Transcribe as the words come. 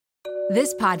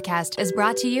This podcast is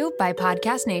brought to you by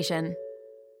Podcast Nation.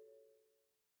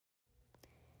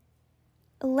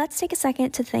 Let's take a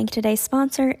second to thank today's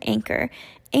sponsor, Anchor.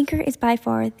 Anchor is by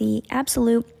far the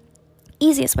absolute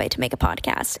easiest way to make a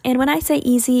podcast. And when I say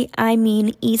easy, I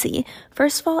mean easy.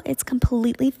 First of all, it's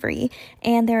completely free,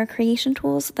 and there are creation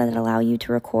tools that allow you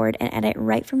to record and edit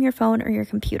right from your phone or your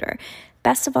computer.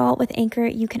 Best of all, with Anchor,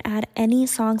 you can add any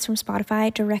songs from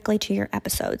Spotify directly to your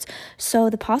episodes.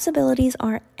 So the possibilities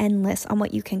are endless on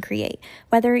what you can create.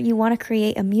 Whether you want to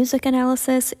create a music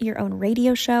analysis, your own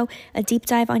radio show, a deep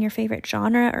dive on your favorite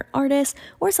genre or artist,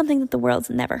 or something that the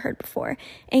world's never heard before.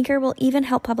 Anchor will even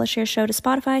help publish your show to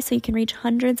Spotify so you can reach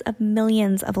hundreds of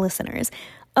millions of listeners.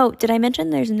 Oh, did I mention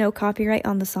there's no copyright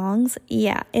on the songs?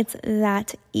 Yeah, it's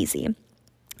that easy.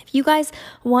 If you guys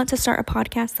want to start a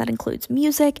podcast that includes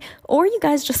music, or you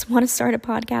guys just want to start a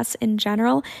podcast in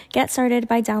general, get started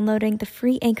by downloading the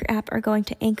free Anchor app or going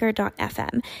to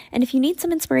anchor.fm. And if you need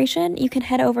some inspiration, you can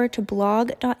head over to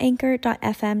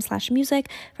blog.anchor.fm/music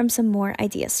from some more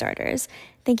idea starters.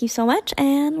 Thank you so much,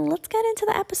 and let's get into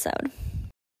the episode.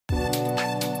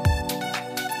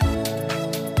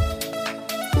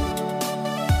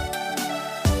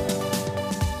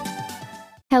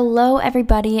 Hello,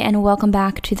 everybody, and welcome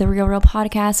back to the Real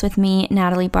Podcast with me,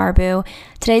 Natalie Barbu.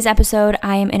 Today's episode,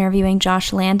 I am interviewing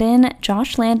Josh Landan.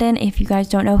 Josh Landan, if you guys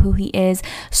don't know who he is,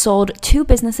 sold 2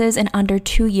 businesses in under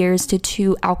 2 years to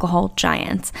 2 alcohol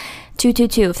giants.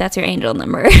 222, if that's your angel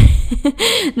number.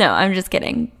 No, I'm just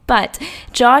kidding. But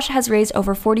Josh has raised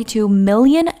over $42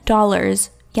 million.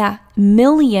 Yeah, $1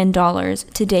 million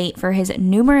to date for his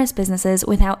numerous businesses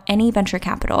without any venture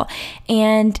capital.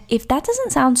 And if that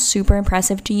doesn't sound super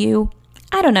impressive to you,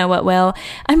 I don't know what will.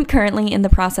 I'm currently in the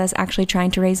process actually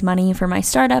trying to raise money for my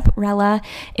startup, Rella.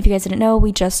 If you guys didn't know,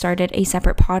 we just started a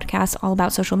separate podcast all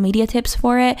about social media tips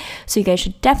for it. So you guys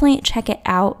should definitely check it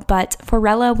out. But for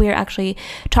Rella, we're actually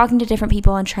talking to different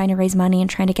people and trying to raise money and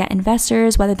trying to get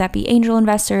investors, whether that be angel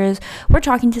investors. We're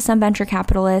talking to some venture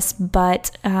capitalists,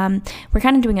 but we're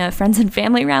kind of doing a friends and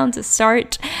family round to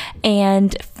start.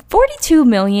 And 42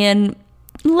 million,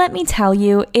 let me tell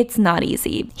you, it's not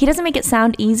easy. He doesn't make it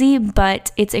sound easy,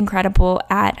 but it's incredible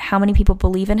at how many people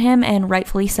believe in him, and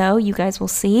rightfully so. You guys will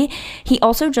see. He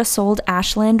also just sold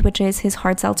Ashland, which is his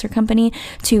hard seltzer company,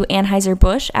 to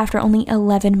Anheuser-Busch after only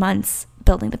 11 months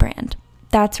building the brand.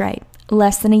 That's right.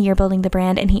 Less than a year building the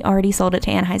brand, and he already sold it to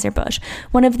Anheuser-Busch,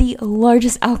 one of the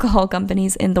largest alcohol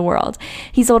companies in the world.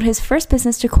 He sold his first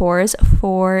business to Coors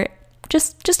for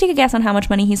Just take a guess on how much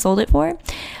money he sold it for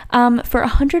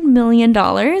 $100 million,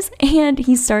 and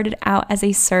he started out as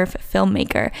a surf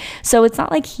filmmaker. So it's not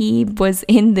like he was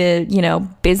in the,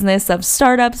 business of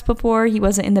startups before. He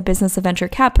wasn't in the business of venture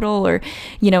capital or,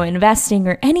 investing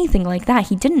or anything like that.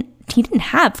 He didn't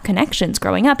have connections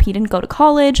growing up. He didn't go to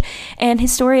college, and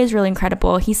his story is really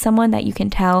incredible. He's someone that you can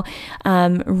tell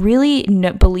really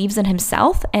believes in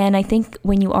himself, and I think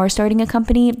when you are starting a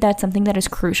company, that's something that is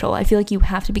crucial. I feel like you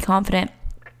have to be confident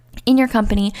in your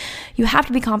company. You have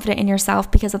to be confident in yourself,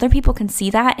 because other people can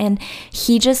see that, and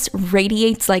he just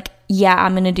radiates like, yeah,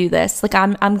 I'm going to do this. Like,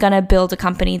 I'm going to build a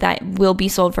company that will be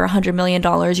sold for $100 million.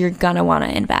 You're going to want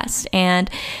to invest. And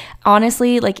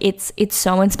honestly, like, it's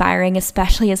so inspiring,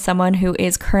 especially as someone who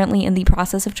is currently in the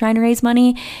process of trying to raise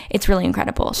money. It's really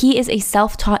incredible. He is a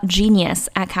self-taught genius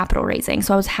at capital raising,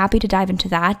 so I was happy to dive into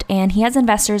that. And he has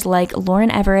investors like Lauren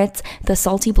Everett, the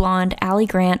Salty Blonde, Ali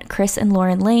Grant, Chris and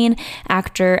Lauren Lane,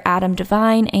 actor Adam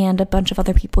Devine, and a bunch of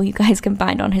other people you guys can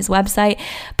find on his website.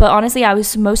 But honestly, I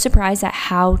was most surprised at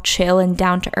how chill and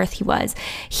down to earth he was.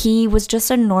 He was just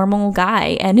a normal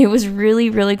guy, and it was really,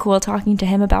 really cool talking to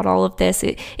him about all of this.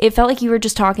 It felt like you were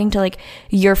just talking to like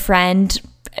your friend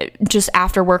just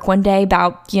after work one day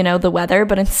about, the weather,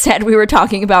 but instead we were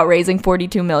talking about raising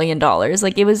 $42 million.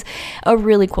 Like, it was a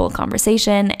really cool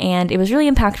conversation, and it was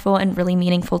really impactful and really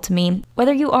meaningful to me.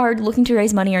 Whether you are looking to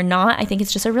raise money or not, I think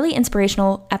it's just a really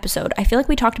inspirational episode. I feel like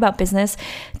we talked about business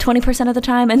 20% of the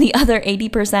time, and the other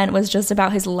 80% was just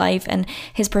about his life and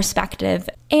his perspective.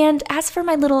 And as for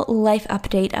my little life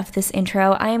update of this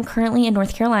intro, I am currently in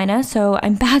North Carolina, so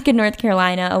I'm back in North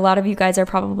Carolina. A lot of you guys are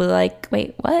probably like,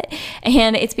 wait, what?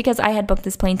 And it's because I had booked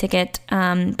this plane ticket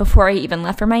before I even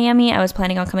left for Miami. I was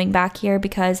planning on coming back here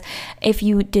because, if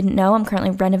you didn't know, I'm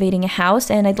currently renovating a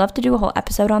house, and I'd love to do a whole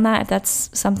episode on that if that's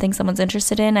something someone's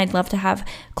interested in. I'd love to have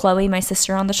Chloe, my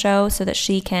sister, on the show so that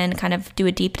she can kind of do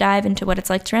a deep dive into what it's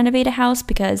like to renovate a house,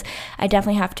 because I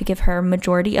definitely have to give her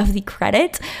majority of the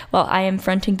credit while I am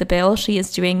fronting the bill. She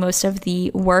is doing most of the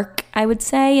work, I would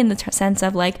say, in the sense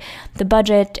of like the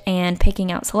budget and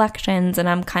picking out selections, and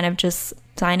I'm kind of just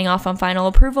signing off on final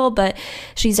approval, but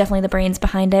she's definitely the brains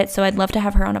behind it. So I'd love to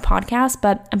have her on a podcast,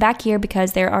 but I'm back here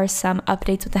because there are some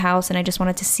updates with the house and I just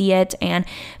wanted to see it and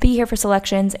be here for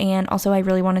selections. And also I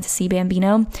really wanted to see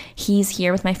Bambino. He's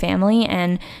here with my family,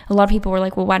 and a lot of people were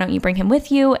like, well, why don't you bring him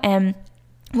with you? And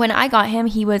when I got him,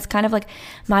 he was kind of like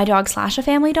my dog / a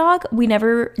family dog. We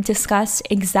never discussed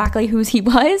exactly whose he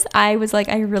was. I was like,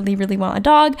 I really, really want a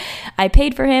dog. I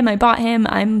paid for him. I bought him.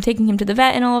 I'm taking him to the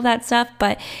vet and all of that stuff.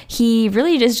 But he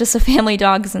really is just a family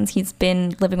dog since he's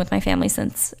been living with my family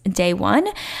since day one.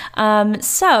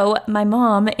 So my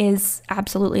mom is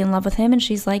absolutely in love with him. And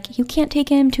she's like, you can't take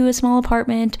him to a small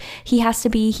apartment. He has to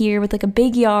be here with like a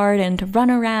big yard and to run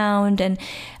around. And,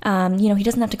 he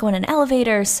doesn't have to go in an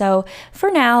elevator. So for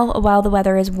now, while the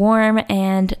weather is warm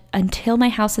and until my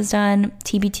house is done,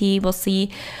 TBT, we'll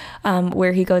see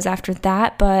where he goes after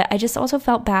that. But I just also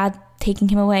felt bad taking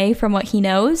him away from what he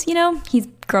knows. He's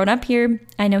grown up here.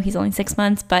 I know he's only 6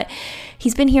 months, but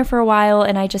he's been here for a while,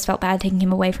 and I just felt bad taking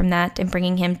him away from that and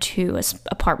bringing him to an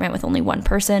apartment with only one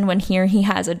person when here he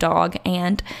has a dog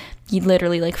and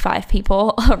literally like 5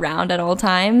 people around at all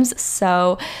times.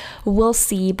 So we'll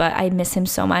see, but I miss him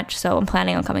so much. So I'm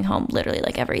planning on coming home literally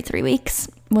like every 3 weeks,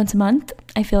 once a month.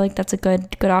 I feel like that's a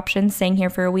good option, staying here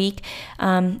for a week,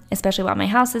 especially while my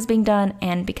house is being done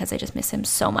and because I just miss him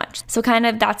so much. So kind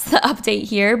of that's the update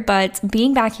here. But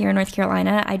being back here in North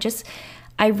Carolina,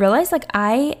 I realized like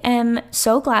I am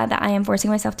so glad that I am forcing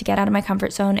myself to get out of my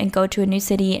comfort zone and go to a new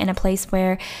city and a place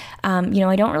where,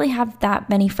 I don't really have that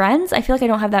many friends. I feel like I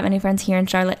don't have that many friends here in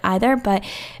Charlotte either, but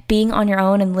being on your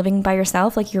own and living by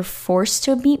yourself, like you're forced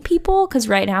to meet people, because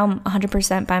right now I'm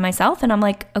 100% by myself and I'm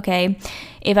like, okay,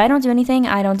 if I don't do anything,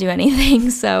 I don't do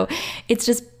anything. So it's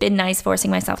just been nice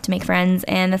forcing myself to make friends,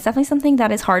 and that's definitely something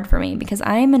that is hard for me because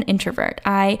I'm an introvert.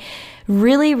 I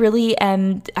really, really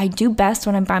I do best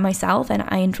when I'm by myself and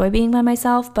I enjoy being by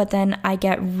myself, but then I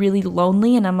get really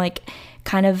lonely and I'm like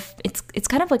it's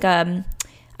kind of like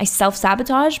I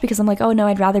self-sabotage because I'm like, oh no,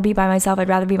 I'd rather be by myself. I'd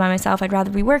rather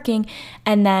be working.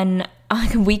 And then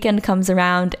a weekend comes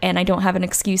around and I don't have an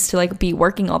excuse to like be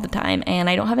working all the time and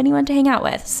I don't have anyone to hang out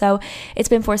with. So it's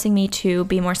been forcing me to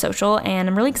be more social, and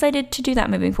I'm really excited to do that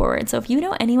moving forward. So if you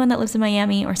know anyone that lives in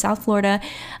Miami or South Florida,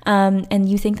 and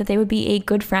you think that they would be a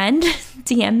good friend,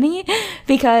 DM me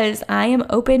because I am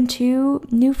open to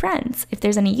new friends. If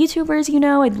there's any YouTubers,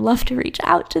 I'd love to reach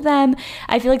out to them.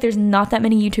 I feel like there's not that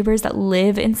many YouTubers that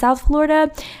live in South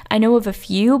Florida. I know of a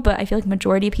few, but I feel like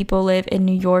majority of people live in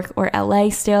New York or LA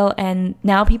still, and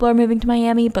now people are moving to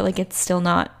Miami, but like it's still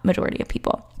not majority of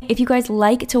people. If you guys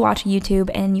like to watch YouTube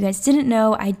and you guys didn't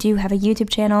know, I do have a YouTube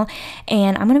channel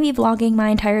and I'm going to be vlogging my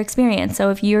entire experience.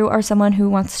 So if you are someone who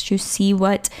wants to see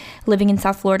what living in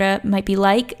South Florida might be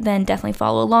like, then definitely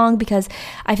follow along, because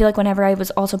I feel like whenever I was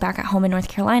also back at home in North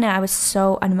Carolina, I was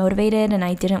so unmotivated and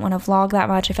I didn't want to vlog that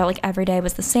much. I felt like every day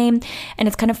was the same, and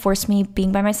it's kind of forced me,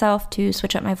 being by myself, to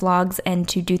switch up my vlogs and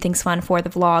to do things fun for the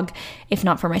vlog, if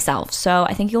not for myself. So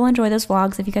I think you'll enjoy those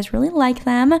vlogs if you guys really like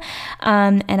them,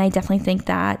 and I definitely think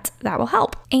that will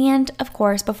help. And of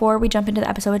course, before we jump into the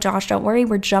episode with Josh, don't worry,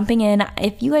 we're jumping in.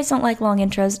 If you guys don't like long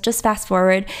intros, just fast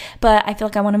forward, but I feel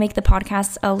like I want to make the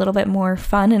podcast a little bit more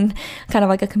fun and kind of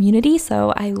like a community,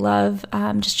 so I love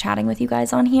just chatting with you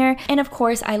guys on here. And of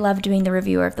course, I love doing the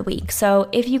reviewer of the week. So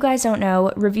if you guys don't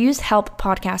know, reviews help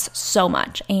podcasts so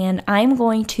much, and I'm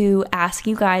going to ask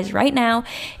you guys right now,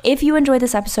 if you enjoyed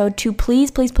this episode, to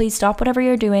please stop whatever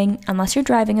you're doing, unless you're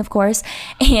driving of course,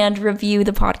 and review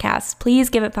the podcast. Please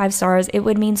give it 5 stars. It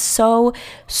would mean so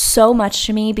much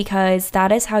to me, because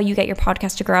that is how you get your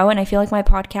podcast to grow. And I feel like my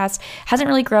podcast hasn't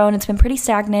really grown. It's been pretty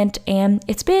stagnant, and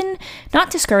it's been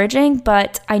not discouraging,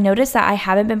 but I noticed that I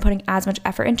haven't been putting as much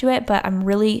effort into it, but I'm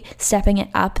really stepping it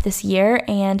up this year.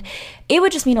 And it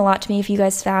would just mean a lot to me if you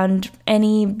guys found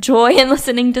any joy in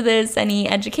listening to this, any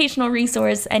educational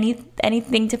resource,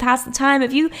 anything to pass the time.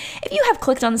 If you have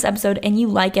clicked on this episode and you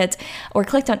like it, or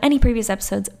clicked on any previous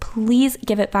episodes, please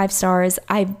give it 5 stars.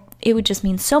 It would just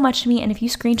mean so much to me, and if you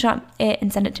screenshot it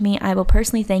and send it to me, I will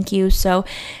personally thank you. So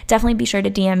definitely be sure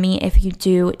to DM me if you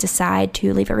do decide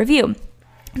to leave a review.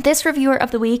 This reviewer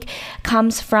of the week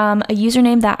comes from a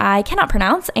username that I cannot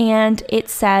pronounce, and it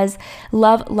says,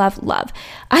 love.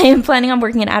 I am planning on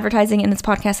working in advertising, and this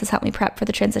podcast has helped me prep for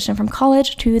the transition from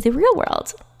college to the real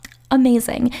world.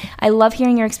 Amazing. I love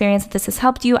hearing your experience. This has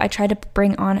helped you. I try to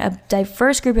bring on a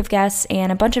diverse group of guests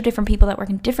and a bunch of different people that work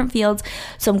in different fields.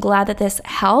 So I'm glad that this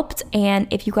helped. And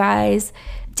if you guys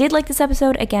did like this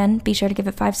episode, again, be sure to give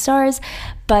it 5 stars.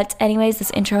 But anyways,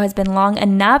 this intro has been long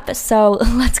enough. So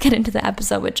let's get into the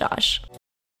episode with Josh.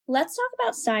 Let's talk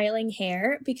about styling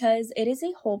hair because it is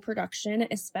a whole production,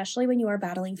 especially when you are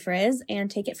battling frizz. And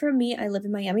take it from me, I live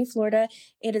in Miami, Florida.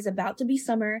 It is about to be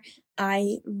summer.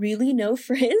 I really know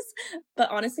frizz, but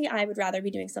honestly, I would rather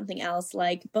be doing something else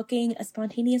like booking a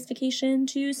spontaneous vacation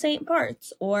to St.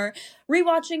 Bart's or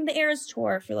rewatching the Eras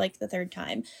tour for like the third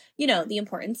time. You know, the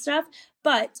important stuff.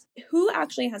 But who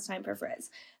actually has time for frizz?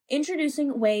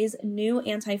 Introducing Ouai's new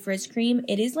anti-frizz cream.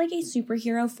 It is like a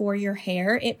superhero for your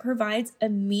hair. It provides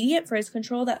immediate frizz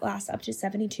control that lasts up to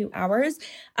 72 hours.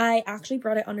 I actually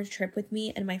brought it on a trip with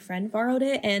me and my friend borrowed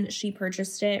it and she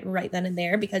purchased it right then and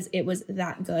there because it was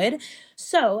that good.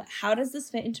 So how does this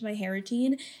fit into my hair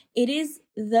routine? It is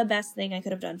the best thing I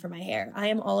could have done for my hair. I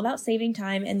am all about saving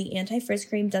time and the anti-frizz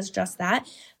cream does just that.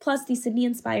 Plus the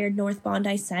Sydney-inspired North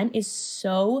Bondi scent is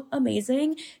so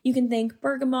amazing. You can thank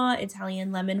bergamot,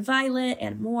 Italian lemon violet,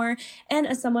 and more. And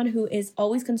as someone who is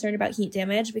always concerned about heat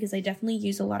damage because I definitely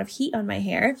use a lot of heat on my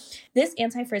hair, this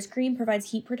anti-frizz cream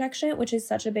provides heat protection, which is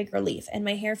such a big relief, and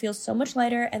my hair feels so much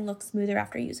lighter and looks smoother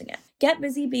after using it. Get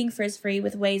busy being frizz-free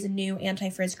with Ouai's new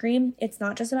anti-frizz cream. It's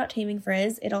not just about taming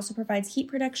frizz, it also provides heat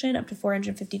protection up to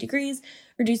 450 degrees,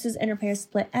 reduces and repairs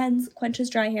split ends, quenches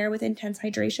dry hair with intense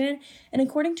hydration, and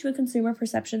according to a consumer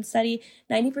perception study,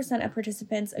 90% of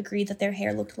participants agreed that their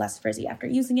hair looked less frizzy after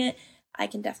using it. I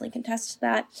can definitely contest to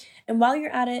that. And while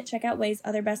you're at it, check out Ouai's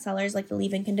other bestsellers like the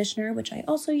leave-in conditioner, which I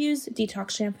also use,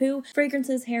 detox shampoo,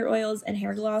 fragrances, hair oils, and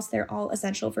hair gloss. They're all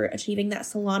essential for achieving that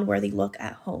salon-worthy look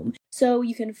at home. So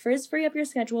you can frizz-free up your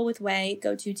schedule with Ouai.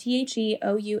 Go to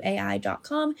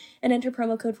theouai.com and enter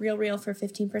promo code REALREAL for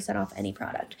 15% off any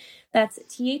product. That's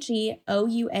theouai.com,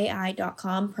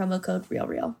 promo code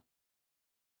REALREAL.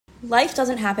 Life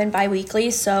doesn't happen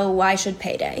bi-weekly, so why should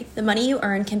payday? The money you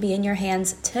earn can be in your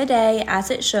hands today,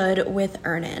 as it should, with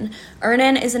Earnin.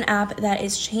 Earnin is an app that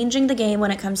is changing the game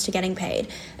when it comes to getting paid.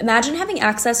 Imagine having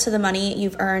access to the money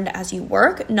you've earned as you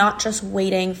work, not just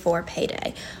waiting for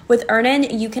payday. With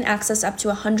Earnin, you can access up to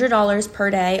 $100 per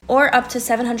day or up to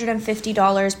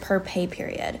 $750 per pay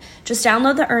period. Just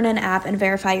download the Earnin app and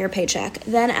verify your paycheck.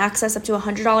 Then access up to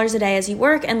 $100 a day as you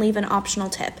work and leave an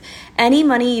optional tip. Any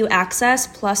money you access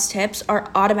plus tips are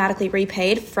automatically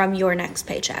repaid from your next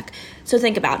paycheck. So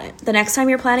think about it. The next time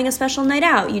you're planning a special night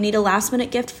out, you need a last minute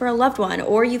gift for a loved one,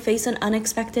 or you face an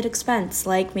unexpected expense,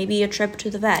 like maybe a trip to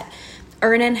the vet.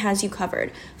 Earnin has you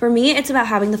covered. For me, it's about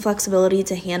having the flexibility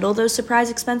to handle those surprise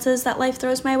expenses that life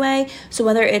throws my way. So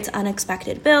whether it's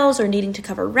unexpected bills or needing to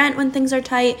cover rent when things are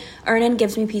tight, Earnin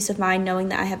gives me peace of mind knowing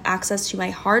that I have access to my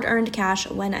hard-earned cash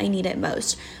when I need it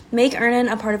most. Make Earnin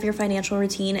a part of your financial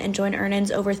routine and join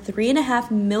Earnin's over 3.5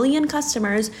 million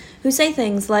customers who say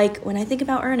things like, when I think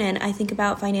about Earnin, I think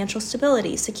about financial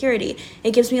stability, security.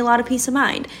 It gives me a lot of peace of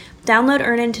mind. Download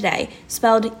Earnin today,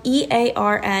 spelled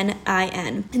EARNIN,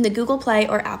 in the Google Play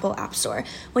or Apple App Store.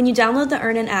 When you download the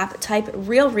Earnin app, type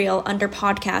RealReal under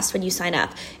podcast when you sign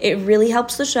up. It really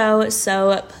helps the show,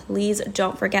 so please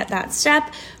don't forget that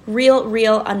step.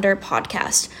 RealReal under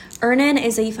podcast. Earnin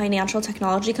is a financial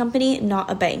technology company, not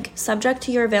a bank. Subject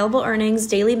to your available earnings,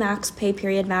 daily max, pay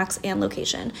period max, and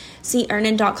location. See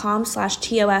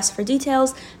earnin.com/TOS for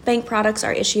details. Bank products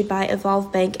are issued by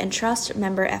Evolve Bank and Trust,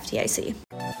 member FDIC.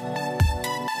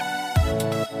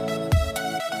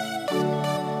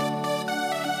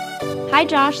 Hi,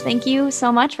 Josh. Thank you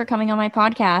so much for coming on my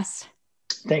podcast.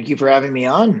 Thank you for having me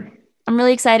on. I'm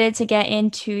really excited to get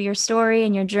into your story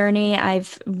and your journey.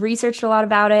 I've researched a lot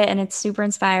about it and it's super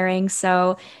inspiring.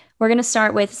 So we're going to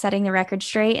start with setting the record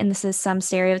straight. And this is some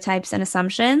stereotypes and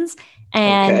assumptions.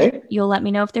 And You'll let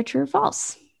me know if they're true or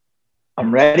false.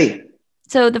 I'm ready.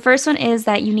 So the first one is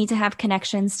that you need to have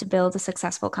connections to build a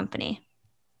successful company.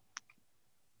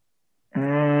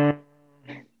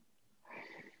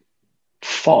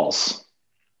 False.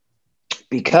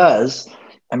 Because,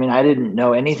 I didn't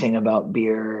know anything about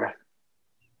beer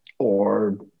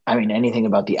or, anything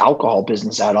about the alcohol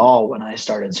business at all when I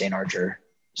started St. Archer.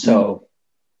 So,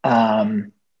 I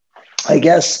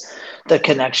guess the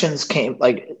connections came,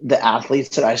 like the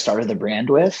athletes that I started the brand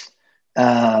with,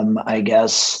 I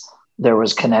guess there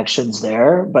was connections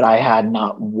there, but I had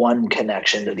not one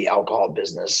connection to the alcohol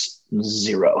business,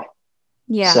 zero.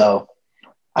 Yeah. So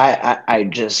I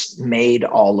just made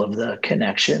all of the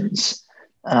connections.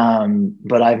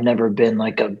 But I've never been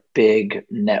like a big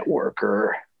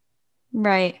networker.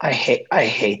 Right. I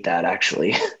hate that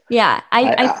actually. Yeah.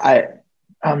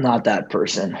 I'm not that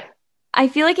person. I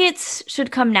feel like it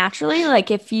should come naturally.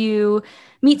 Like if you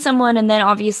meet someone and then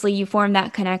obviously you form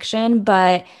that connection,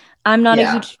 but I'm not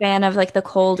a huge fan of like the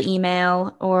cold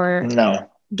email or no.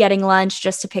 getting lunch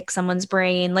just to pick someone's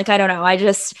brain. Like, I don't know. I'd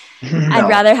No.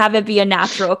 rather have it be a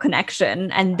natural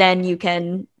connection, and then you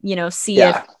can, see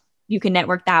if you can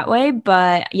network that way.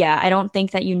 But yeah, I don't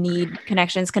think that you need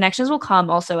connections. Connections will come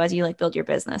also as you like build your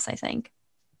business, I think.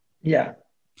 Yeah.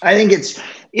 I think it's,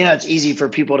 it's easy for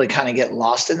people to kind of get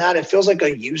lost in that. It feels like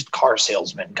a used car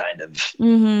salesman kind of.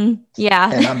 Mm-hmm.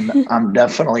 Yeah. And I'm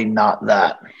definitely not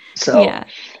that. So yeah.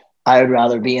 I would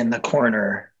rather be in the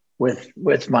corner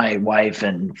with my wife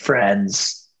and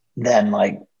friends than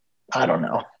like, I don't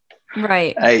know.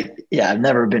 Right. I've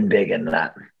never been big in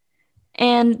that.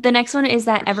 And the next one is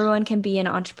that everyone can be an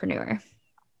entrepreneur.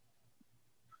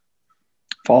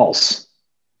 False.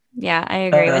 Yeah, I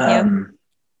agree with you.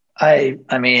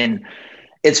 I mean,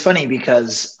 it's funny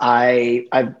because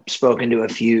I've spoken to a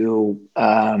few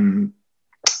like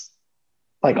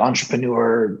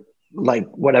entrepreneur, like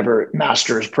whatever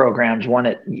master's programs, one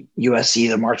at USC,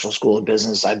 the Marshall School of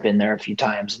Business. I've been there a few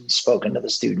times and spoken to the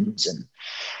students. And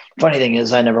funny thing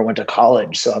is I never went to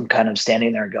college. So I'm kind of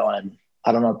standing there going,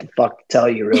 I don't know what the fuck to tell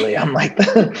you really. I'm like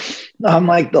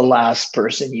the last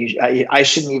person I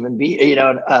shouldn't even be,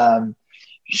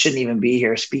 shouldn't even be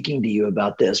here speaking to you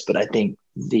about this. But I think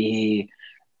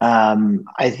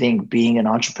I think being an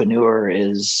entrepreneur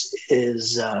is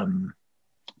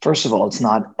first of all, it's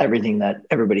not everything that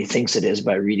everybody thinks it is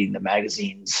by reading the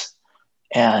magazines.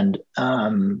 And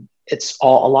it's a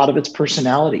lot of it's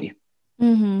personality.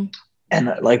 Mm-hmm.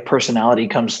 And like personality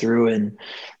comes through in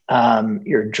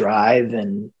your drive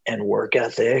and work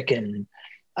ethic. And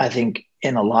I think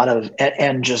in a lot of,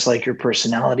 and just like your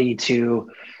personality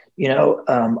to,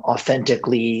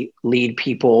 authentically lead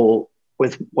people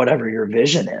with whatever your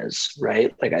vision is,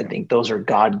 right? Like, I think those are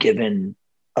God-given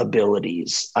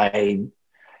abilities. I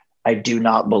do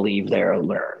not believe they're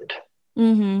learned.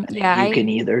 Mm-hmm. I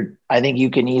think you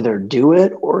can either do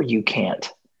it or you can't.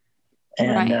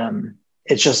 And right.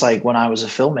 It's just like when I was a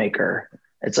filmmaker,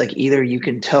 it's like either you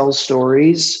can tell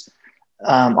stories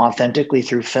authentically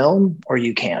through film or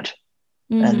you can't.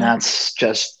 Mm-hmm. And that's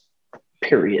just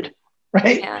period.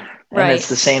 Right. Yeah, and it's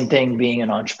the same thing being an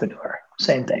entrepreneur.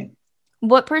 Same thing.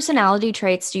 What personality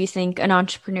traits do you think an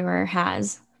entrepreneur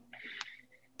has?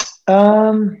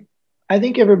 I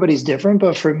think everybody's different,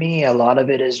 but for me, a lot of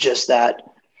it is just that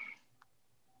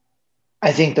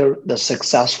I think the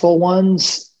successful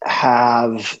ones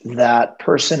have that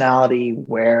personality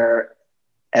where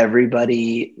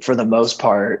everybody, for the most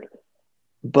part,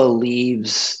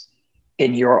 believes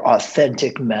in your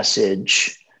authentic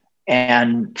message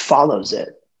and follows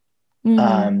it.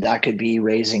 Mm-hmm. That could be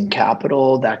raising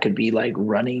capital. That could be like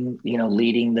running,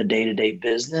 leading the day-to-day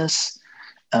business.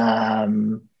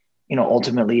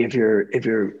 Ultimately, if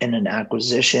you're in an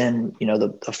acquisition,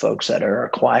 the folks that are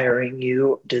acquiring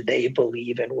you, do they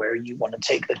believe in where you want to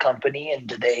take the company, and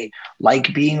do they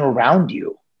like being around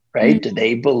you, right? Mm-hmm. Do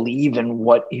they believe in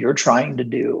what you're trying to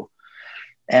do?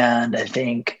 And I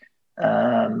think,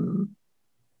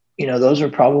 those are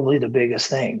probably the biggest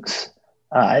things.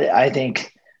 I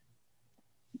think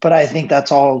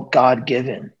that's all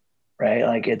God-given. Right.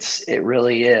 Like it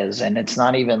really is. And it's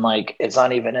not even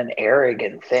an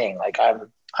arrogant thing. Like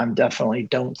I'm definitely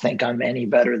don't think I'm any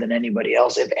better than anybody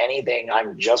else. If anything,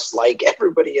 I'm just like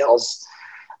everybody else.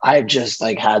 I've just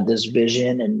like had this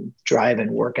vision and drive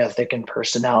and work ethic and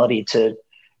personality to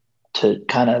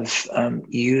kind of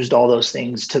used all those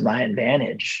things to my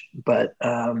advantage. But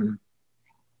I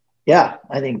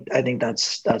think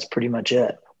that's pretty much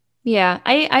it. Yeah,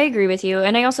 I agree with you.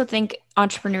 And I also think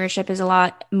entrepreneurship is a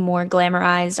lot more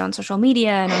glamorized on social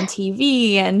media and on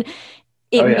TV, and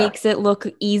it makes it look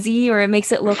easy, or it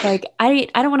makes it look like I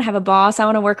don't want to have a boss. I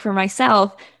want to work for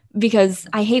myself because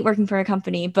I hate working for a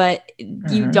company, but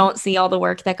you don't see all the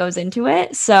work that goes into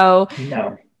it. So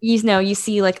no. You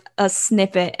see like a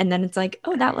snippet and then it's like,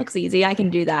 oh, that looks easy. I can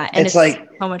do that. And it's like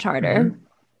so much harder.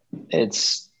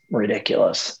 It's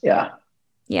ridiculous. Yeah.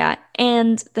 Yeah.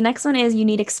 And the next one is you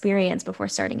need experience before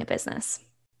starting a business.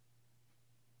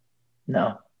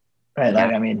 No. Right. Yeah.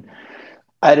 Like, I mean,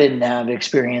 I didn't have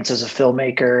experience as a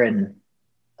filmmaker, and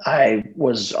I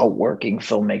was a working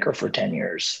filmmaker for 10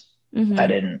 years. Mm-hmm. I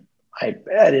didn't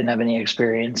have any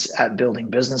experience at building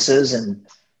businesses, and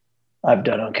I've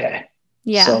done okay.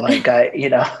 Yeah. So like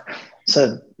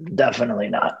so definitely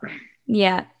not.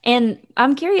 Yeah. And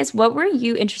I'm curious, what were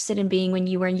you interested in being when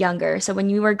you were younger? So when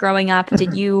you were growing up,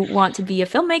 did you want to be a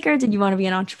filmmaker? Did you want to be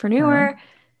an entrepreneur?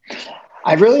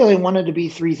 I really only wanted to be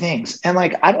three things. And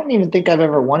like, I don't even think I've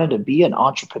ever wanted to be an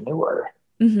entrepreneur.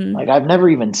 Mm-hmm. Like I've never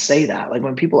even say that. Like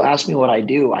when people ask me what I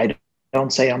do, I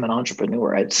don't say I'm an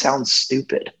entrepreneur. It sounds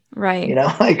stupid. Right.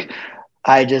 Like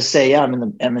I just say, yeah, I'm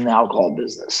in the alcohol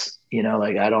business.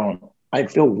 Like I don't I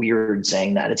feel weird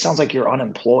saying that. It sounds like you're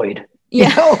unemployed. Yeah.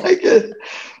 You know, like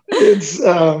it's,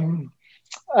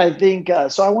 I think,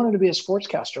 so I wanted to be a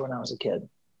sportscaster when I was a kid.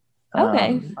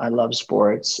 Okay. I love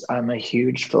sports. I'm a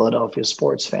huge Philadelphia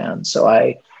sports fan. So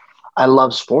I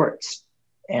love sports.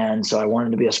 And so I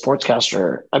wanted to be a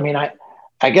sportscaster. I mean,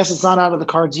 I guess it's not out of the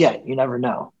cards yet. You never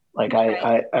know. Like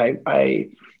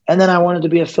and then I wanted to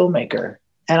be a filmmaker,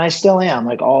 and I still am.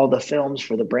 Like all the films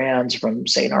for the brands, from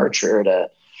St. Archer to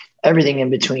everything in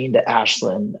between to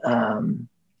Ashland.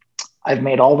 I've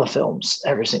made all the films,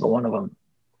 every single one of them.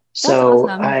 That's So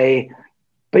awesome.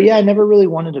 but yeah, I never really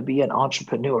wanted to be an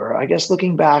entrepreneur. I guess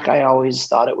looking back, I always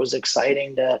thought it was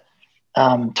exciting to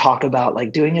talk about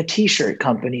like doing a t-shirt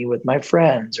company with my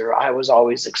friends, or I was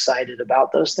always excited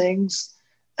about those things.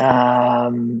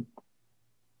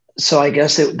 So I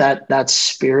guess that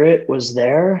spirit was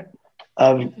there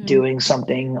of doing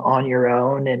something on your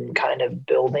own and kind of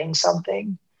building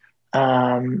something.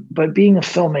 But being a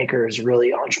filmmaker is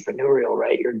really entrepreneurial,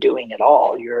 right? You're doing it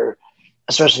all. You're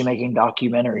especially making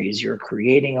documentaries. You're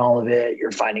creating all of it.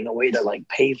 You're finding a way to like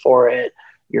pay for it.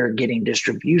 You're getting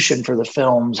distribution for the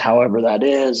films, however that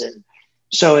is. And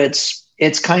so it's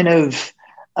kind of,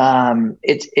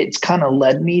 it's kind of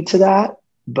led me to that.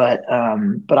 But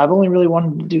I've only really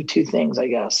wanted to do two things, I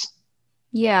guess.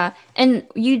 Yeah. And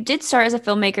you did start as a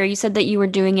filmmaker. You said that you were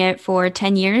doing it for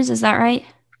 10 years. Is that right?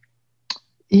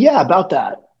 Yeah, about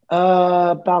that.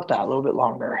 A little bit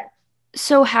longer.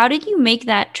 So how did you make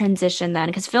that transition then?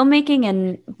 Because filmmaking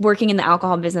and working in the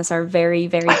alcohol business are very,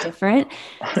 very different.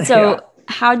 Yeah, So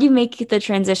how do you make the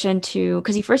transition to,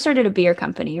 because you first started a beer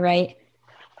company, right?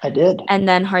 I did. And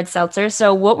then hard seltzer.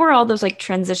 So what were all those like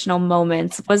transitional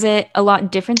moments? Was it a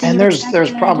lot different than And you there's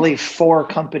expected? probably four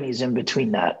companies in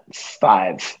between that,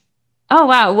 five. Oh,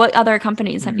 wow. What other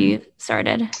companies have Mhm. you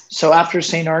started? So after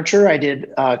St. Archer, I did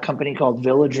a company called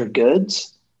Villager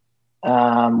Goods,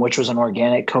 which was an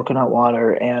organic coconut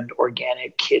water and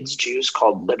organic kids juice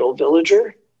called Little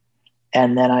Villager.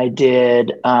 And then I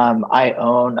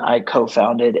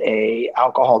co-founded a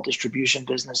alcohol distribution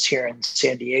business here in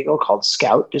San Diego called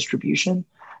Scout Distribution.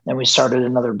 Then we started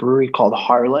another brewery called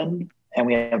Harlan, and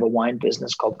we have a wine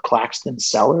business called Claxton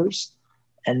Cellars.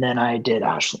 And then I did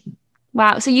Ashland.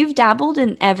 Wow. So you've dabbled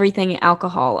in everything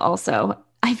alcohol also.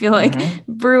 I feel like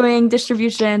Mm-hmm. brewing,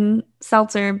 distribution,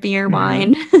 seltzer, beer,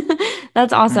 wine. Mm-hmm.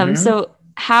 That's awesome. Mm-hmm. So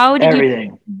how did you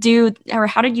Everything.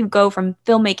 how did you go from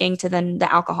filmmaking to then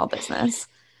the alcohol business?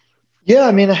 Yeah,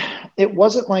 I mean, it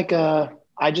wasn't like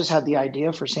I just had the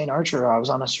idea for St. Archer. I was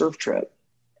on a surf trip,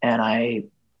 and a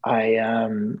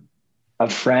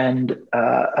friend,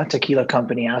 a tequila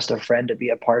company asked a friend to be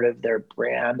a part of their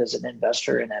brand as an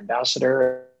investor and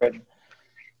ambassador. And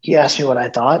he asked me what I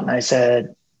thought, and I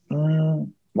said,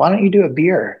 why don't you do a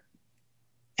beer?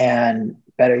 And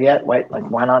better yet,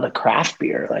 why not a craft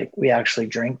beer? Like we actually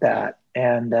drink that.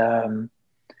 And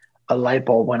a light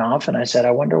bulb went off, and I said,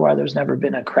 I wonder why there's never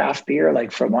been a craft beer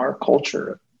like from our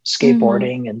culture, Hmm.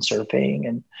 skateboarding and surfing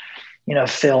and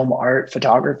film, art,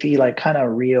 photography, like kind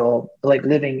of real, like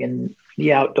living in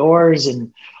the outdoors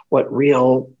and what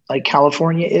real like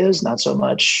California is, not so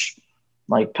much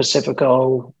like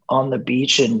Pacifico on the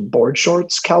beach in board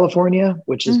shorts, California,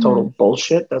 which is total Hmm.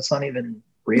 bullshit. That's not even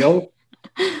real.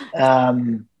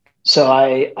 Um, so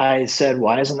I said,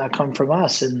 why doesn't that come from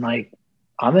us? And like,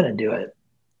 I'm going to do it.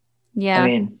 I Yeah.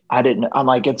 mean, I'm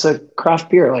like, it's a craft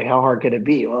beer. Like, how hard could it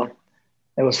be? Well,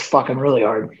 it was fucking really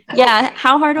hard. Yeah.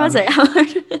 How hard was Um, it? How hard?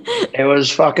 it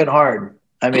was fucking hard.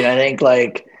 I mean, I think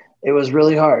like it was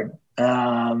really hard.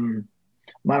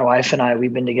 My wife and I,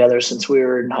 we've been together since we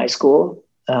were in high school.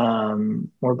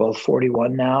 We're both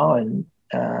 41 now. And,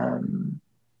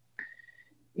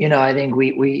 I think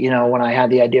when I had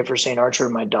the idea for St. Archer,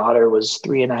 my daughter was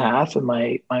 3.5 and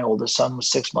my oldest son was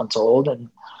 6 months old. And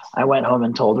I went home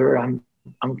and told her I'm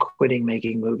quitting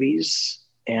making movies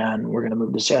and we're going to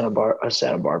move to Santa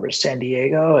Barbara, San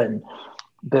Diego, and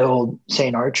build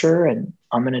St. Archer, and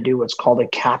I'm going to do what's called a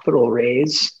capital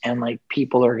raise. And like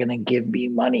people are going to give me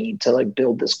money to like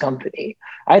build this company.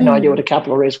 I had no idea what Mhm. a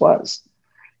capital raise was.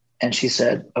 And she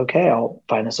said, okay, I'll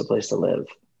find us a place to live.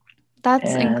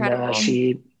 That's And incredible.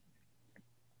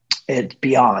 it's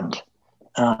beyond.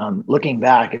 Looking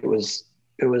back, it was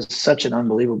such an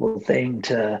unbelievable thing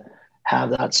to have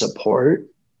that support.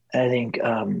 I think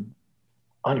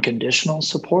unconditional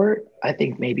support. I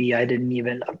think maybe I didn't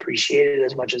even appreciate it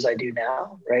as much as I do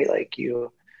now, right? Like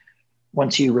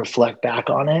once you reflect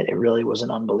back on it, it really was an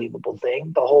unbelievable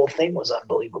thing. The whole thing was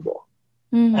unbelievable.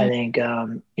 I Hmm. think,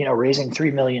 raising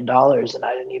 $3 million, and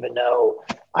I didn't even know.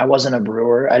 I wasn't a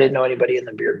brewer. I didn't know anybody in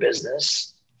the beer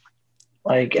business.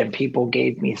 Like, and people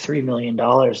gave me $3 million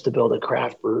to build a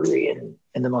craft brewery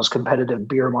in the most competitive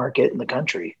beer market in the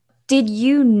country. Did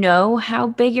you know how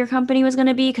big your company was going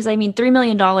to be? Because I mean, $3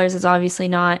 million is obviously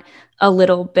not a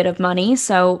little bit of money.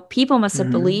 So people must have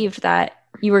Mm-hmm. believed that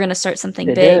you were going to start something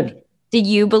They big. did. Did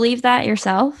you believe that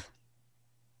yourself?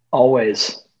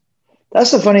 Always.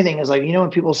 That's the funny thing is, like, when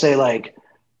people say, like,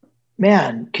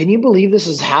 man, can you believe this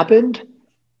has happened?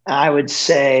 I would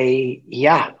say,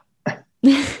 yeah,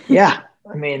 yeah.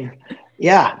 I mean,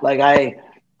 yeah, like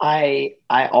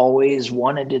I always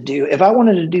wanted to do, if I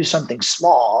wanted to do something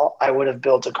small, I would have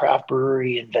built a craft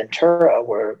brewery in Ventura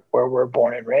where we're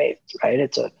born and raised, right?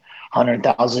 It's a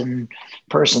 100,000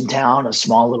 person town, a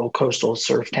small little coastal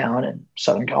surf town in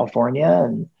Southern California.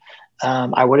 And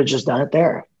I would have just done it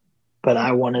there. But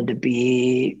I wanted to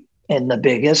be in the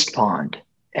biggest pond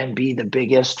and be the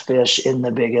biggest fish in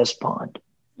the biggest pond.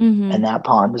 And Mm-hmm. that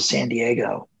pond is San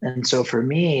Diego. And so for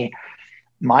me,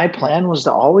 my plan was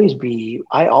to always be,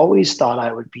 I always thought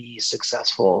I would be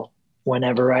successful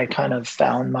whenever I kind of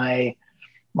found my,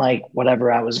 like,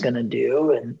 whatever I was going to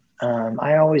do. And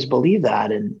I always believed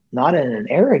that, and not in an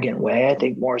arrogant way. I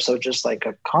think more so just like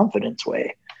a confidence way.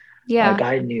 Like, Yeah.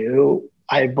 I knew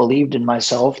I believed in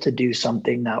myself to do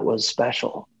something that was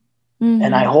special.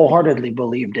 And I Mm-hmm. wholeheartedly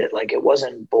believed it. Like, it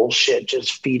wasn't bullshit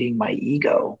just feeding my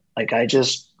ego. Like, I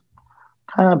just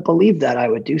kind of believed that I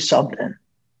would do something.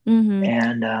 Mm-hmm.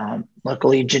 And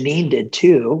luckily Janine did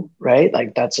too, right?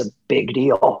 Like, that's a big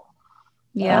deal.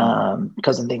 Yeah.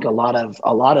 Because I think a lot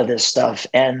of this stuff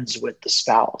ends with the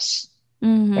spouse, right?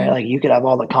 Mm-hmm. Like, you could have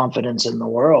all the confidence in the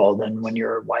world, and when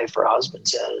your wife or husband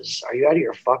says, "Are you out of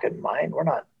your fucking mind? We're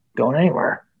not going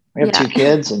anywhere. We have Yeah. 2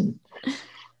 kids," and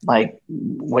like,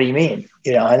 what do you mean?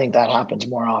 I think that happens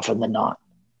more often than not.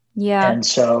 Yeah. And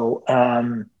so,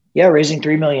 yeah, raising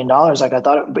 $3 million, like, I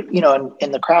thought, but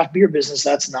in the craft beer business,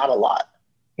 that's not a lot.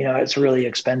 It's really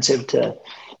expensive to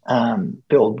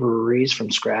build breweries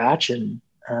from scratch. And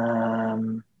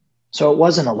so it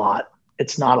wasn't a lot.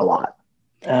 It's not a lot.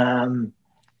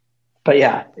 But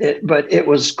yeah, it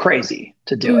was crazy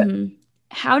to do it. Mm-hmm.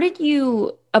 How did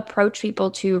you approach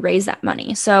people to raise that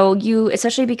money? So you,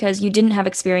 especially because you didn't have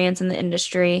experience in the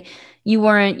industry, you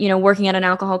weren't, working at an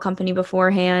alcohol company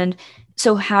beforehand.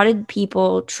 So how did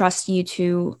people trust you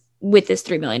to with this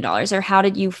 $3 million, or how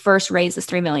did you first raise this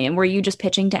 3 million? Were you just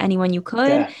pitching to anyone you could?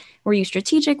 Yeah. Were you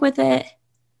strategic with it?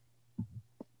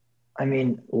 I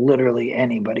mean, literally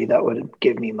anybody that would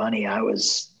give me money, I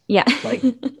was Yeah. like,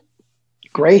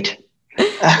 great.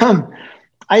 Um,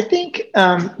 I think,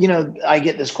 I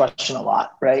get this question a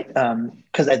lot, right?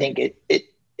 Because I think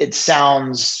it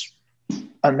sounds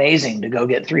amazing to go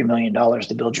get $3 million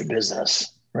to build your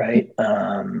business, right?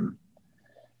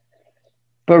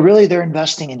 But really, they're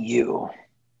investing in you,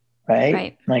 right?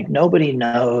 Right. Like, nobody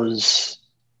knows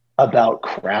about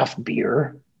craft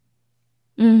beer.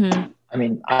 Mm-hmm. I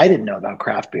mean, I didn't know about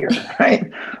craft beer,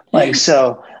 right? Like,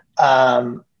 so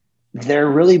they're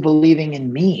really believing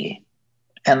in me.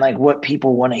 And like, what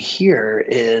people want to hear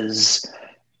is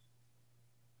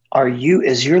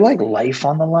your like life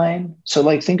on the line? So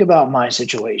like, think about my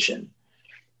situation.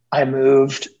 I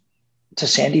moved to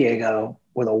San Diego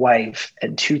with a wife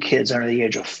and 2 kids under the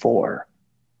age of 4,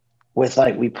 with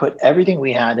like, we put everything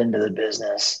we had into the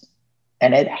business,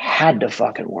 and it had to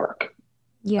fucking work.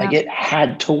 Like, Yeah. it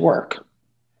had to work.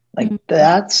 Like, Mm-hmm.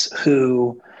 that's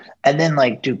who. And then,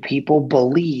 like, do people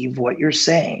believe what you're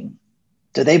saying?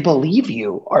 Do they believe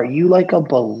you? Are you like a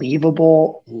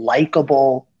believable,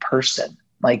 likable person?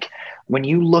 Like, when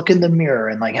you look in the mirror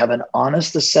and like have an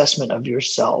honest assessment of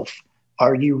yourself,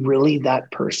 are you really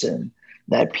that person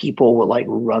that people will like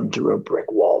run through a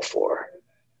brick wall for?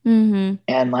 Mm-hmm.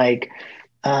 And like,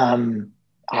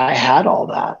 I had all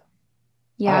that.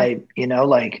 Yeah.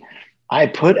 Like, I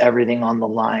put everything on the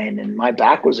line, and my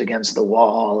back was against the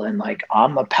wall. And like,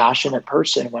 I'm a passionate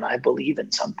person when I believe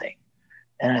in something.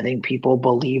 And I think people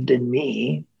believed in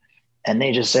me, and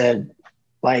they just said,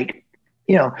 like,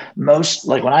 most,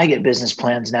 like, when I get business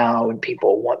plans now and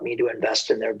people want me to invest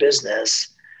in their business,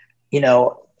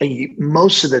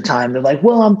 most of the time they're like,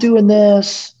 well, I'm doing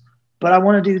this, but I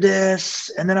want to do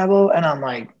this. And then I will, and I'm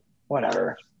like,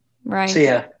 whatever, Right. see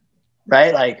ya.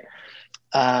 Right. Like,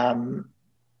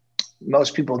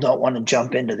 most people don't want to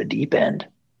jump into the deep end,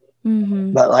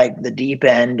 Mm-hmm. but like, the deep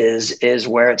end is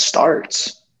where it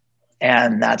starts.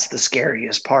 And that's the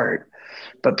scariest part.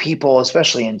 But people,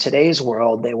 especially in today's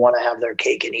world, they want to have their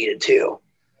cake and eat it too.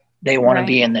 They want to Right.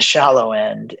 be in the shallow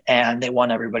end, and they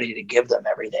want everybody to give them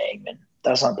everything. And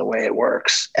that's not the way it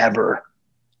works ever.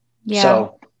 Yeah.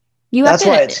 So You have that's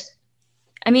why to it's,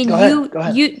 I mean, Go ahead. Go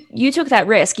ahead. you took that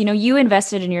risk. You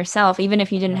invested in yourself. Even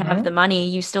if you didn't have the Mm-hmm. money,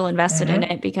 you still invested in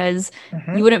Mm-hmm. it because you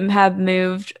Mm-hmm. wouldn't have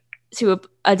moved to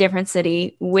a different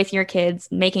city with your kids,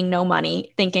 making no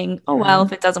money, thinking, oh, well, if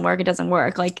Mm-hmm. it doesn't work, it doesn't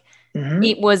work. Like Mm-hmm.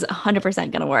 it was 100%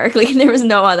 going to work. Like there was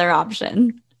no other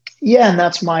option. Yeah, and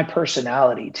that's my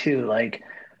personality too. Like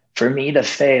for me to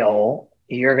fail,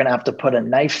 you're gonna have to put a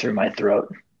knife through my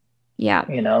throat. Yeah.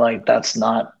 Like that's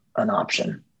not an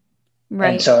option. And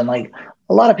Right. so, and like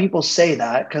a lot of people say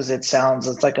that because it's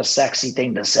like a sexy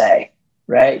thing to say,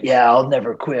 right? Yeah, I'll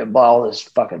never quit, but all this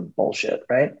fucking bullshit,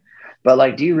 right? But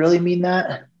like, do you really mean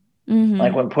that?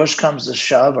 Like Hmm. when push comes to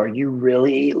shove, are you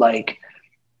really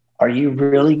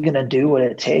going to do what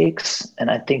it takes?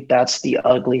 And I think that's the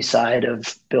ugly side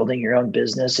of building your own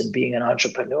business and being an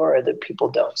entrepreneur that people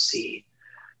don't see.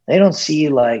 They don't see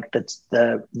like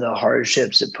the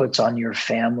hardships it puts on your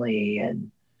family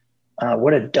and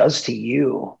what it does to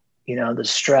you, the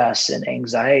stress and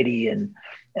anxiety and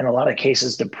in a lot of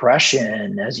cases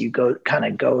depression as you go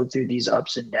through these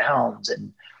ups and downs,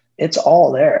 and it's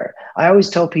all there. I always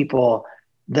tell people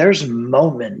there's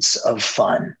moments of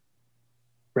fun,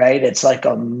 right? It's like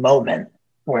a moment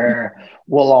where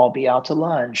we'll all be out to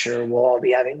lunch or we'll all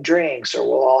be having drinks or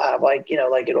we'll all have like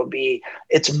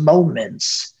it's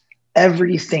moments.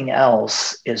 Everything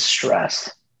else is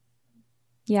stress.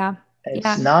 Yeah. It's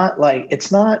Yeah. not like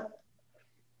it's not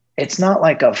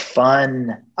like a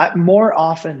fun. More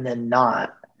often than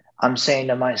not, I'm saying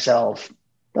to myself,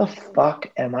 the fuck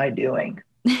am I doing?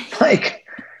 like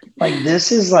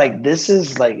this is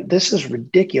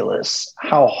ridiculous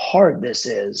how hard this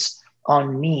is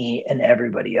on me and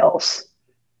everybody else,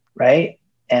 right?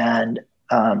 And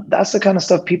that's the kind of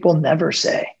stuff people never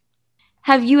say.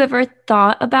 Have you ever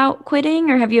thought about quitting,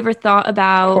 or have you ever thought Of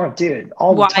about course, dude,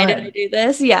 all the why did I time. do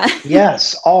this? Yeah.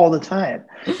 Yes, all the time.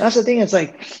 That's the thing. It's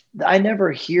like I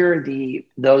never hear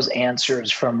those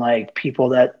answers from like people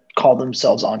that call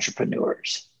themselves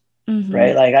entrepreneurs, Hmm.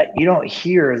 right? Like you don't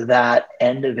hear that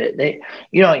end of it.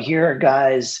 You don't hear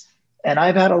guys, and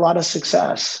I've had a lot of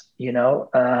success. They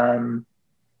don't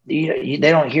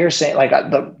hear saying like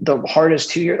the hardest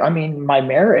 2 years. I mean, my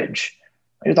marriage,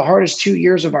 like, the hardest 2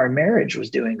 years of our marriage was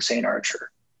doing St. Archer.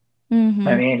 I Hmm.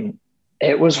 mean,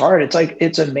 it was hard. It's like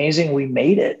it's amazing we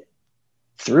made it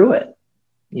through it,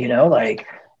 like,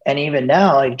 and even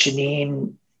now, like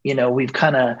Janine, we've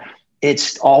kind of,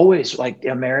 it's always like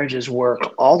a marriages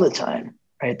work all the time,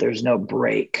 right? There's no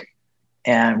break.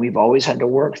 And we've always had to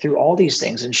work through all these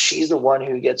things. And she's the one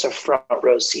who gets a front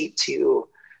row seat to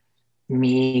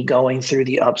me going through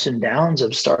the ups and downs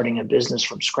of starting a business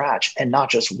from scratch, and not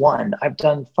just one. I've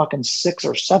done fucking 6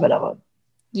 or 7 of them.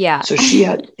 Yeah. So she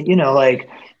had, like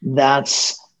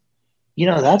that's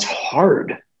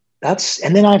hard.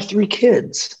 And then I have 3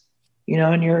 kids,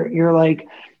 and you're like,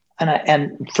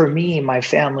 and for me, my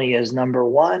family is number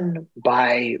one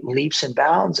by leaps and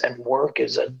bounds, and work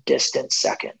is a distant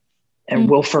second and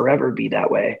Mm. will forever be that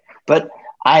way. But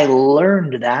I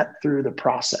learned that through the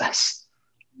process.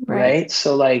 Right. Right.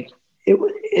 So like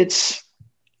it's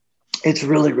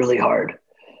really, really hard.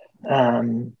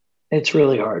 It's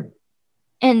really hard.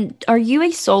 And are you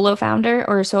a solo founder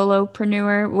or a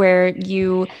solopreneur where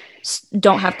you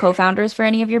don't have co-founders for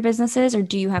any of your businesses, or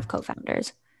do you have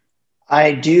co-founders?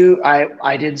 I do.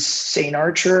 I did St.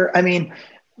 Archer. I mean,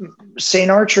 St.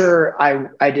 Archer,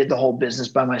 I did the whole business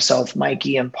by myself.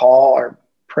 Mikey and Paul are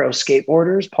pro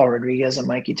skateboarders, Paul Rodriguez and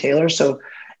Mikey Taylor. So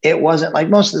it wasn't like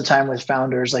most of the time with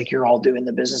founders, like you're all doing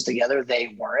the business together.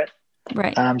 They weren't.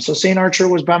 Right. So St. Archer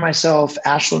was by myself.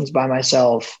 Ashland's by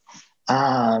myself.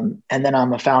 And then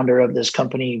I'm a founder of this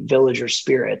company, Villager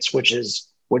Spirits,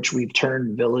 which we've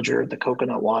turned Villager, the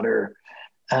coconut water,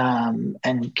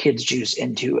 and kids juice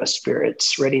into a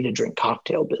spirits ready to drink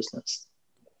cocktail business.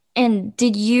 And do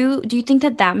you think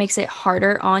that that makes it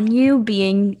harder on you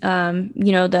being,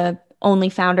 the only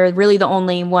founder, really the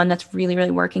only one that's really,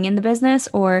 really working in the business,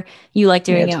 or you like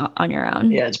Yeah, doing it on your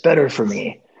own? it's better for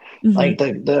me. Hmm. Like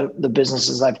the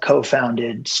businesses I've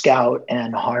co-founded, Scout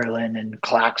and Harlan and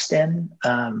Claxton,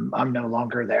 I'm no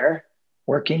longer there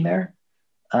working there.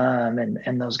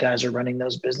 And those guys are running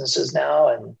those businesses now.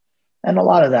 And a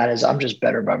lot of that is I'm just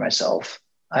better by myself.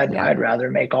 Yeah. I'd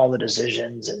rather make all the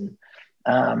decisions and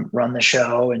run the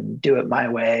show and do it my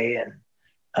way.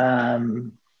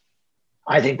 And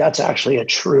I think that's actually a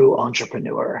true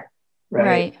entrepreneur, right?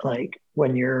 Right. Like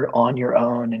when you're on your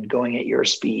own and going at your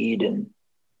speed and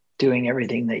doing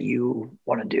everything that you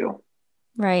want to do.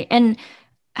 Right. And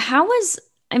how was,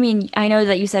 I mean, I know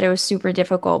that you said it was super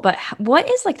difficult, but what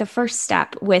is like the first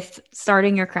step with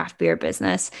starting your craft beer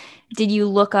business? Did you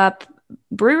look up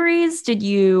breweries? Did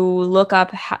you look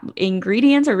up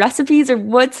ingredients or recipes, or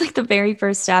what's like the very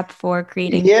first step for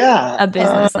creating Yeah. a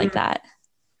business like that?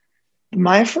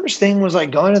 My first thing was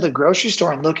like going to the grocery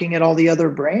store and looking at all the other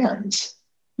brands.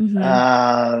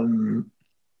 And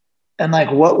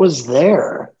like what was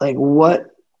there? Like what,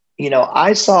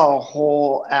 I saw a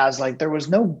whole as like there was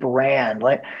no brand.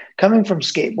 Like coming from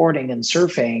skateboarding and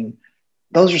surfing,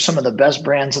 those are some of the best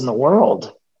brands in the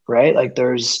world, right? Like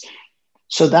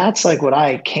so that's like what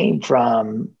I came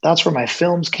from. That's where my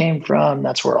films came from.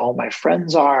 That's where all my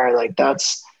friends are. Like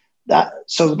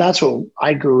so that's what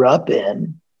I grew up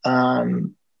in.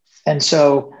 And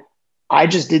so I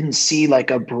just didn't see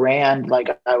like a brand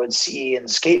like I would see in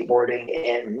skateboarding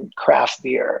in craft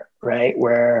beer, right?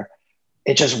 Where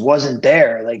it just wasn't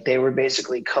there. Like they were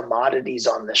basically commodities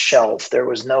on the shelf. There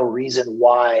was no reason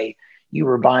why you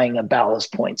were buying a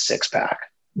Ballast Point 6-pack.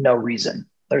 No reason.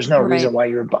 There's no reason why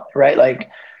you were buying, right?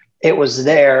 Like it was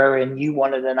there and you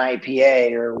wanted an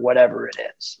IPA or whatever it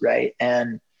is, right?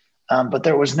 And but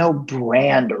there was no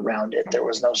brand around it. There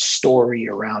was no story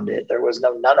around it. There was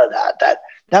none of that.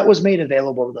 That was made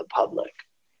available to the public.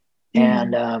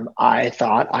 And I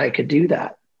thought I could do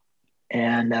that.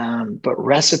 And but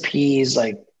recipes,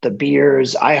 like the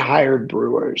beers, I hired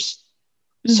brewers.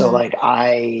 So like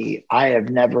I have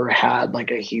never had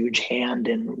like a huge hand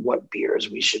in what beers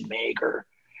we should make, or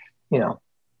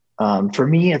for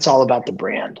me it's all about the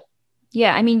brand.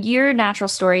 Yeah, I mean, you're a natural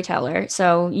storyteller.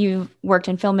 So you've worked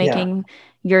in filmmaking.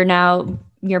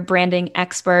 You're branding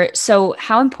expert. So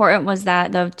how important was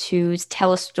that though to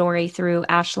tell a story through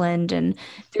Ashland and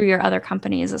through your other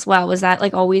companies as well? Was that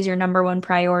like always your number one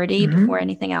priority before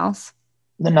anything else?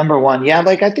 The number one, yeah.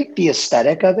 Like I think the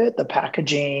aesthetic of it, the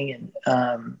packaging,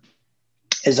 and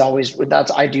is always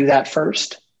I do that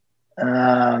first.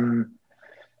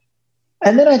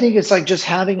 And then I think it's like just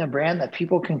having a brand that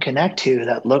people can connect to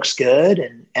that looks good.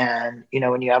 And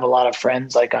when you have a lot of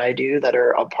friends like I do that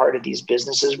are a part of these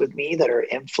businesses with me that are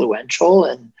influential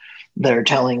and they're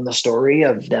telling the story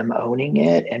of them owning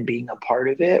it and being a part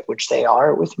of it, which they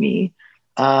are with me,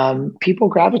 people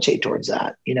gravitate towards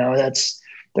that.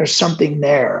 There's something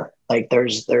there. Like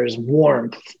there's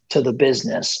warmth to the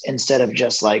business instead of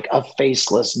just like a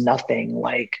faceless nothing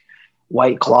like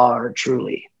White Claw or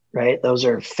Truly. Right? Those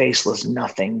are faceless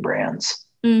nothing brands.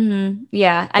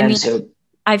 Yeah.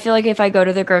 I feel like if I go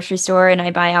to the grocery store and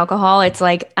I buy alcohol, it's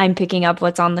like I'm picking up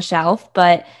what's on the shelf.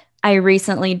 But I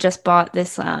recently just bought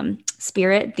this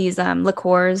spirit, these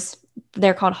liqueurs.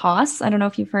 They're called Haas. I don't know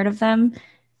if you've heard of them.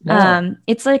 No.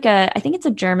 It's like I think it's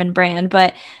a German brand,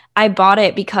 but I bought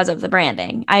it because of the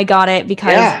branding. I got it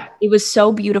because it was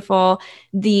so beautiful.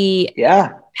 The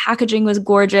packaging was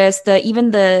gorgeous.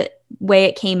 Even the way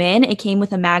it came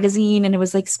with a magazine, and it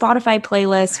was like Spotify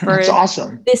playlists for That's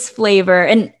awesome. This flavor.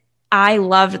 And I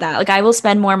loved that. Like I will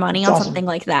spend more money on something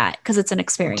like that because it's an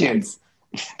experience.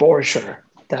 Dude, for sure.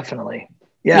 Definitely.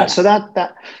 Yeah. So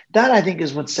that I think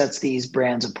is what sets these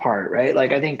brands apart, right?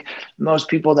 Like I think most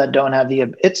people that don't have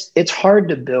it's hard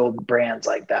to build brands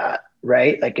like that,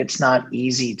 right? Like it's not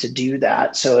easy to do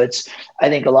that. So I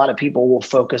think a lot of people will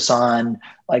focus on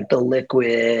like the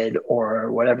liquid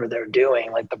or whatever they're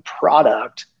doing, like the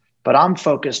product, but I'm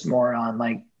focused more on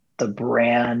like the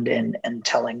brand and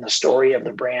telling the story of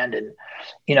the brand and,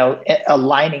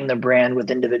 aligning the brand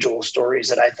with individual stories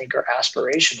that I think are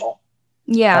aspirational.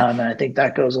 Yeah. And I think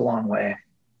that goes a long way.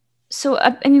 So,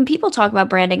 I mean, people talk about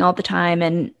branding all the time,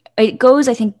 and it goes,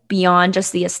 I think, beyond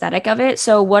just the aesthetic of it.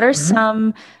 So what are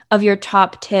some of your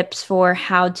top tips for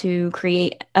how to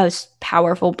create a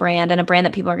powerful brand and a brand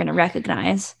that people are going to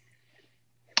recognize?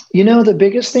 The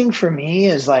biggest thing for me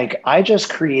is like, I just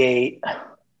create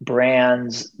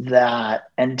brands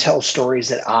and tell stories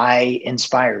that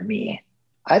inspire me.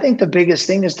 I think the biggest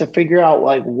thing is to figure out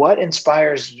like what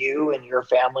inspires you and your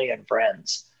family and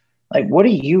friends. Like, what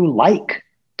do you like?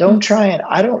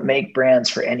 I don't make brands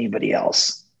for anybody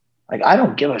else. Like, I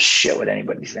don't give a shit what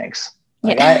anybody thinks.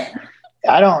 Like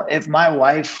I don't, if my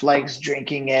wife likes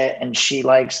drinking it and she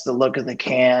likes the look of the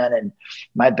can and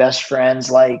my best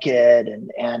friends like it.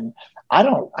 And I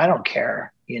don't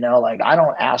care, like I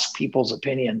don't ask people's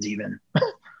opinions even.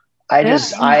 I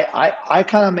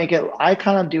kind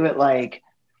of do it like,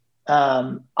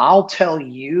 I'll tell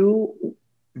you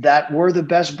that we're the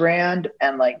best brand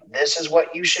and like this is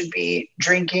what you should be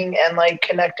drinking and like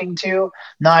connecting to,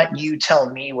 not you tell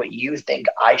me what you think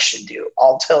I should do.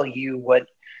 I'll tell you what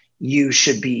you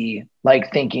should be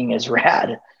like thinking is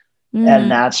rad.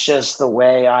 And that's just the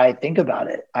way I think about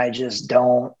it. I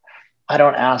don't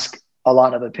ask a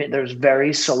lot of opinion. There's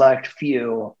very select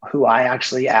few who I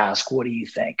actually ask, what do you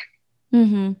think?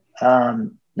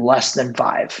 Less than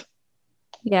 5.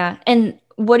 Yeah. And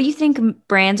what do you think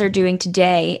brands are doing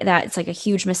today that it's like a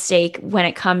huge mistake when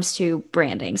it comes to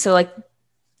branding? So like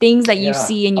things that you Yeah,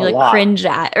 see and you a like lot. cringe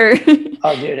at or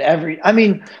Oh, dude, I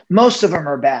mean, most of them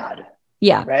are bad,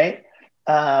 yeah, right?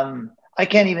 I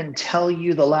can't even tell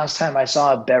you the last time I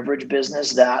saw a beverage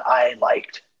business that I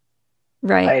liked.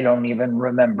 right. I don't even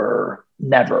remember.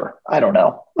 Never. I don't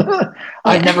know.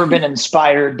 I've Yeah. never been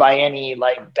inspired by any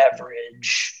like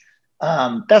beverage.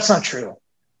 That's not true.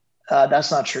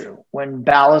 That's not true. When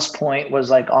Ballast Point was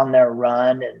like on their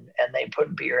run and they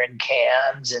put beer in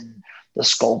cans and the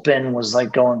Sculpin was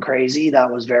like going crazy,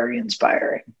 that was very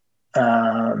inspiring.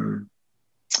 Um,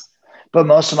 but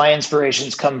most of my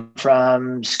inspirations come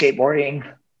from skateboarding,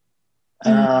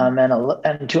 Mhm.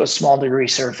 and to a small degree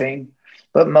surfing,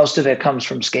 but most of it comes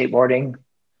from skateboarding.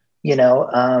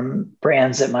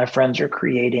 Brands that my friends are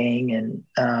creating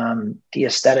and the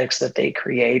aesthetics that they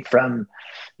create from,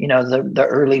 the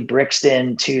early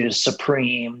Brixton to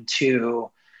Supreme to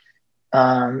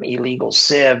Illegal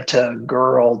Civ to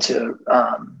Girl to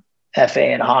FA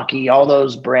and hockey. All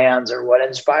those brands are what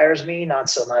inspires me, not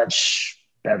so much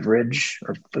beverage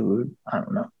or food. I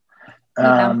don't know.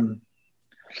 Yeah.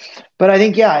 But I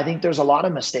think there's a lot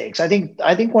of mistakes. I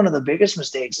think one of the biggest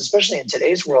mistakes, especially in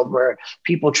today's world where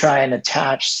people try and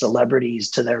attach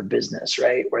celebrities to their business,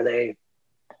 right? Where they,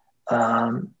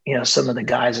 some of the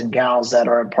guys and gals that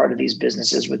are a part of these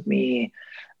businesses with me,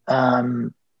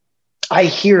 I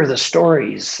hear the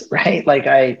stories, right?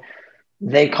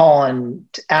 They call and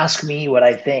ask me what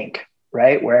I think,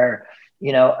 right? Where,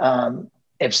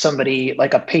 if somebody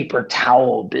like a paper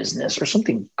towel business or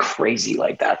something crazy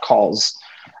like that calls,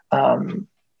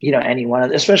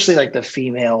 anyone, especially like the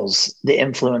females, the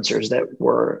influencers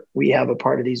we have a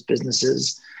part of these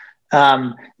businesses,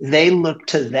 they look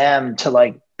to them to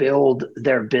like build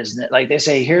their business. Like they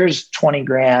say, here's 20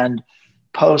 grand,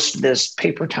 post this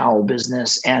paper towel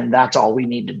business, and that's all we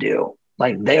need to do.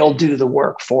 Like they'll do the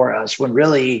work for us, when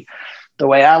really the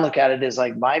way I look at it is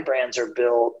like my brands are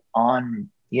built on,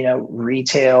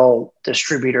 retail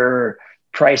distributor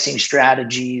pricing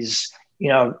strategies,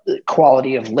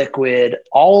 quality of liquid,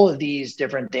 all of these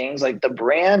different things. Like the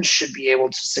brand should be able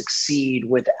to succeed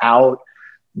without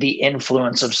the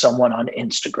influence of someone on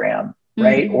Instagram,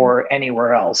 right? Mhm. Or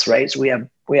anywhere else, right? So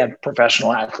we have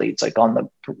professional athletes like on the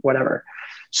whatever.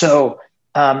 So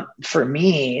for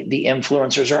me, the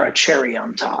influencers are a cherry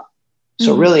on top.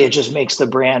 So Mhm. really, it just makes the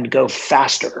brand go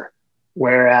faster.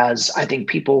 Whereas I think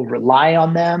people rely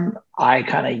on them. I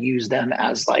kind of use them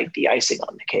as like the icing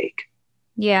on the cake.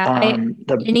 Yeah, it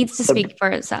needs to The speak for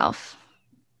itself.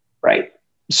 right.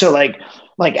 So like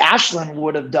Ashland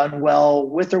would have done well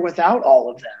with or without all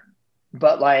of them.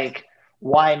 But like,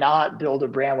 why not build a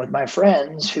brand with my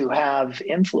friends who have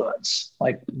influence?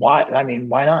 Like why? I mean,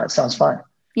 why not? It sounds fun.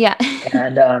 Yeah.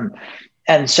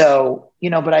 And so,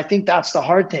 but I think that's the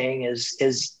hard thing is,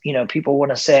 people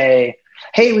want to say,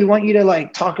 hey, we want you to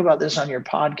like talk about this on your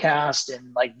podcast.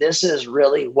 And like, this is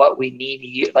really what we need.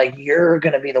 You like, you're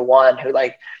going to be the one who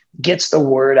like gets the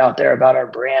word out there about our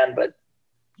brand, but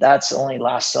that's only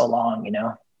lasts so long.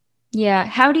 Yeah.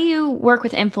 How do you work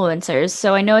with influencers?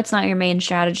 So I know it's not your main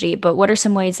strategy, but what are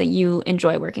some ways that you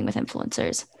enjoy working with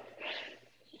influencers?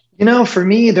 For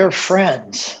me, they're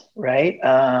friends, right?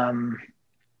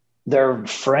 They're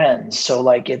friends. So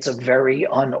like, it's a very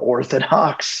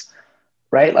unorthodox,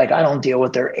 right? Like I don't deal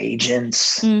with their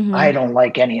agents. I Hmm. don't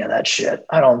like any of that shit.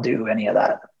 I don't do any of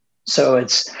that. So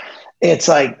it's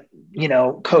like,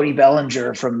 Cody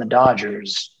Bellinger from the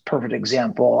Dodgers, perfect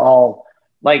example.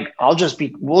 We're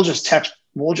just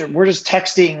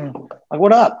texting like,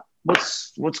 what up?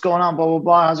 What's going on? Blah, blah,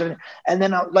 blah. How's everything? And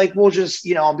then like, we'll just,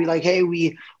 I'll be like, hey,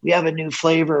 we have a new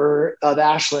flavor of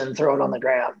Ashland, throw it on the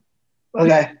gram.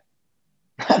 Okay.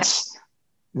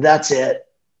 That's it.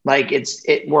 Like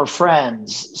we're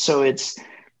friends. So and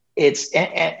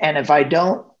if I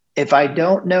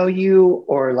don't know you,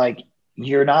 or like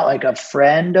you're not like a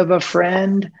friend of a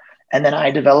friend, and then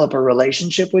I develop a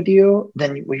relationship with you,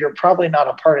 then you're probably not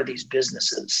a part of these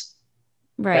businesses,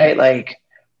 Right. right? Like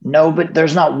no, but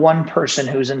there's not one person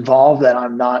who's involved that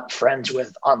I'm not friends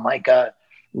with on like a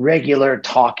regular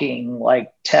talking,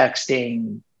 like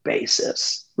texting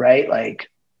basis, right? Like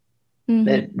Hmm.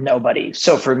 that nobody.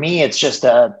 So for me, it's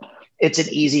an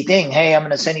easy thing. Hey, I'm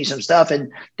going to send you some stuff.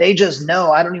 And they just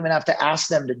know I don't even have to ask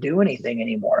them to do anything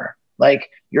anymore. Like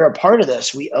you're a part of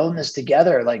this. We own this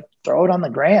together. Like throw it on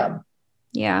the gram. Like,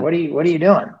 Yeah. what are you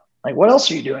doing? Like, what else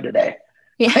are you doing today?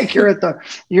 Yeah. Like you're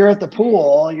at the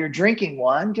pool, you're drinking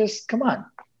one, just come on.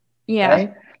 Yeah.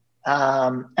 Right.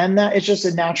 And that it's just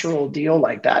a natural deal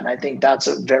like that. And I think that's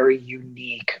a very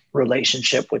unique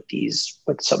relationship with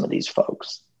some of these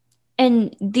folks.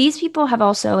 And these people have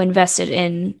also invested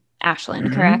in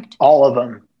Ashland, correct? All of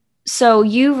them. So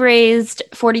you've raised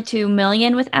 42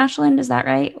 million with Ashland, is that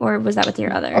right? Or was that with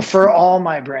your other? For all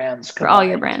my brands combined? For all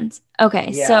your brands.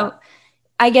 Okay. Yeah. So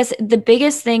I guess the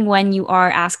biggest thing when you are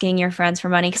asking your friends for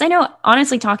money, because I know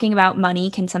honestly talking about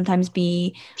money can sometimes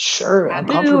be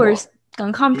uncomfortable or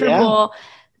uncomfortable.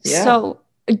 Yeah. So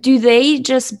do they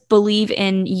just believe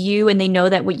in you and they know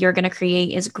that what you're going to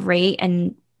create is great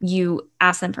and you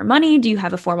ask them for money? Do you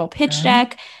have a formal pitch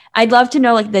deck? I'd love to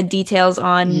know like the details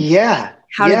on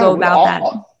how to go about that.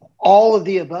 All of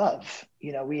the above.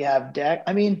 We have deck.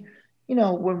 I mean,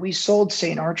 when we sold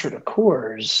St. Archer to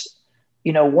Coors,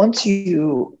 once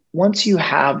you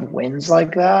have wins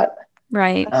like that,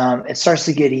 right, it starts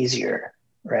to get easier,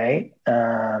 right?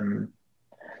 And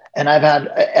I've had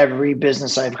every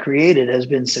business I've created has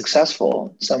been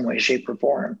successful in some way, shape, or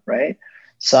form, right?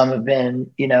 Some have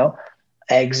been,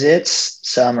 exits.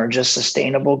 Some are just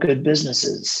sustainable, good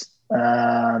businesses.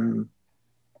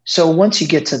 So once you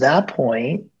get to that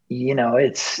point,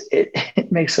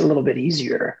 it makes it a little bit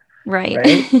easier,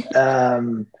 right?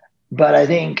 But I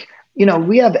think,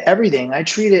 we have everything. I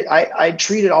treat it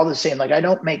all the same. Like I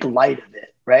don't make light of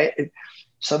it, right? If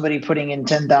somebody putting in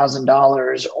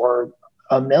 $10,000 or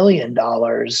 $1 million,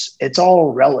 it's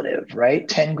all relative, right?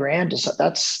 10 grand,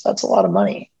 that's a lot of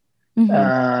money.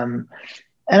 And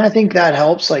I think that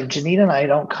helps. Like Janita and I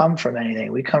don't come from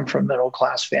anything. We come from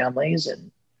middle-class families,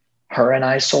 and her and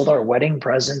I sold our wedding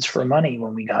presents for money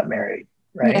when we got married,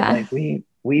 right? Yeah. Like we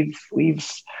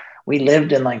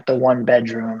lived in like the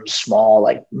 1-bedroom small,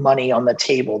 like money on the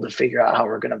table to figure out how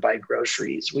we're going to buy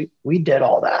groceries. We did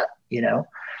all that,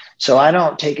 So I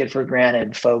don't take it for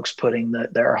granted folks putting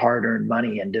their hard-earned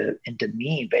money into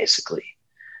me, basically.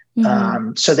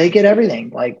 So they get everything,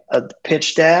 like a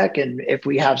pitch deck. And if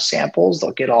we have samples,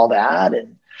 they'll get all that.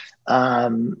 And,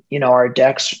 our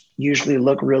decks usually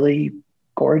look really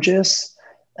gorgeous.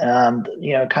 Kind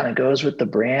of goes with the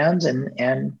brands and,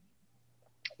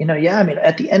 I mean,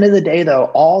 at the end of the day, though,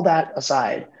 all that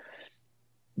aside,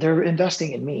 they're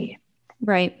investing in me.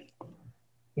 Right.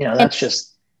 That's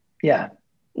just, yeah.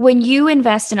 When you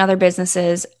invest in other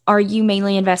businesses, are you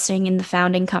mainly investing in the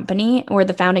founding company or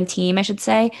the founding team, I should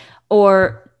say?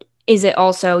 Or is it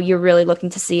also you're really looking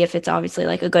to see if it's obviously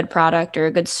like a good product or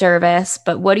a good service?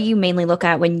 But what do you mainly look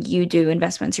at when you do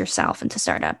investments yourself into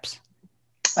startups?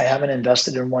 I haven't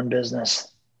invested in one business.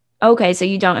 Okay, so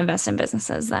you don't invest in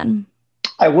businesses then?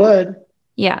 I would.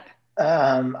 Yeah.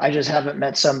 I just haven't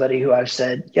met somebody who I've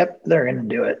said, yep, they're going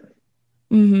to do it.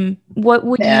 What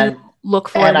would you look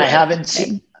for? And I haven't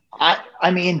seen,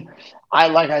 I mean,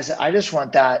 like I said, I just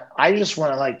want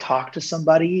to like talk to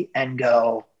somebody and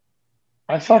go,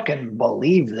 I fucking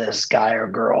believe this guy or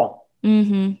girl.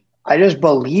 I just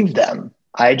believe them.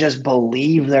 I just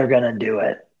believe they're going to do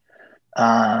it.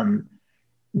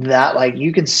 That like,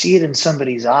 you can see it in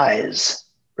somebody's eyes,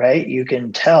 right? You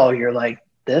can tell you're like,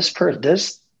 this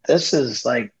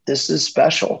is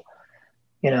special,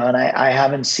 and I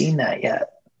haven't seen that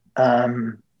yet.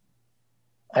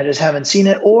 I just haven't seen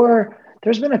it. Or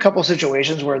there's been a couple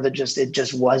situations where it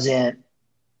just wasn't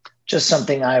just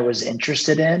something I was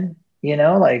interested in,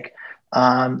 like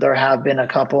there have been a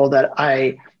couple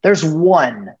there's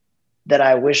one that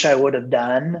I wish I would have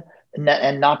done,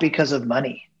 and not because of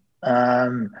money.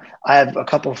 I have a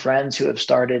couple friends who have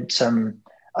started some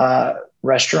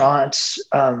restaurants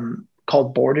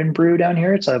called Board and Brew down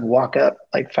here. It's a walk up,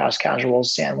 like fast casual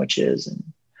sandwiches and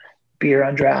beer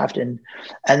on draft. And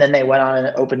then they went on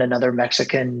and opened another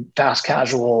Mexican fast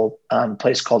casual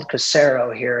place called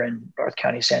Casero here in North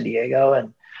County, San Diego.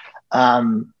 And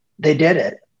they did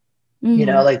it,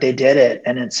 like they did it,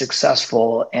 and it's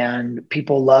successful and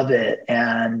people love it.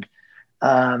 And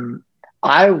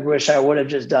I wish I would have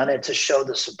just done it to show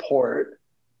the support.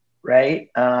 Right.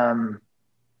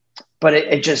 But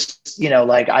it just,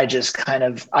 like I just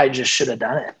should have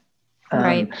done it.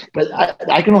 Right. But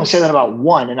I can only say that about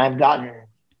one, and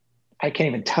I can't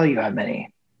even tell you how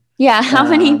many. Yeah. How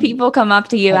many people come up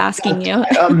to you asking you?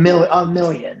 A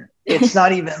million. It's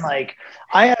not even like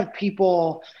I have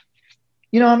people,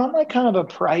 and I'm like kind of a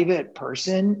private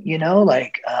person,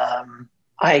 like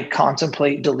I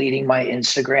contemplate deleting my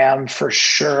Instagram for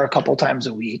sure a couple times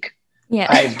a week. Yeah.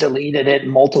 I've deleted it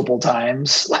multiple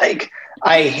times. Like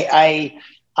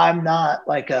I'm not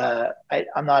like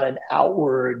I'm not an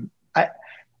outward,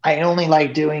 I only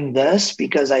like doing this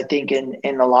because I think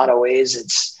in a lot of ways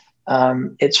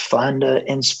it's fun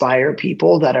to inspire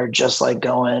people that are just like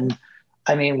going,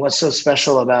 I mean, what's so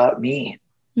special about me?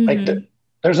 Like Mm-hmm.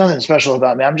 there's nothing special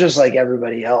about me. I'm just like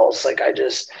everybody else. Like I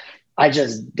just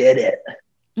did it.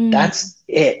 Mm-hmm. That's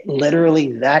it.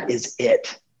 Literally, that is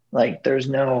it. Like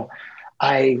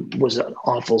I was an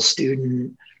awful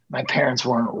student. My parents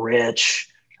weren't rich.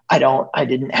 I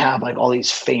didn't have like all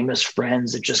these famous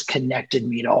friends that just connected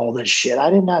me to all this shit. I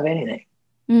didn't have anything.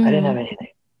 I didn't have Mm-hmm. anything.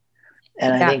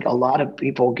 And I Yeah. think a lot of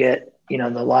people get, a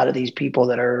lot of these people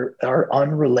that are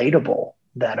unrelatable,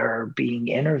 that are being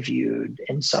interviewed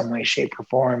in some way, shape, or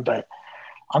form. But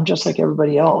I'm just like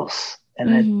everybody else.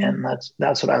 Mm-hmm. And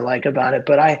that's what I like about it.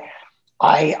 But I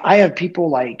have people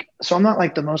like, so I'm not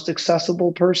like the most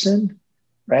accessible person,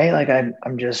 right? Like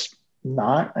I'm just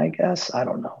not, I guess. I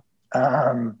don't know.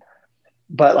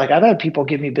 But like I've had people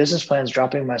give me business plans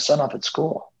dropping my son off at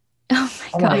school. Oh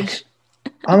my I'm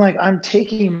like, gosh. I'm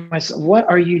taking my son, what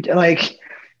are you like?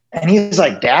 And he's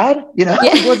like, Dad, Yeah.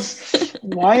 like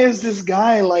why is this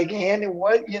guy like handing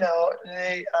what,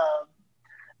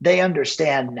 they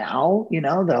understand now,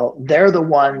 they're the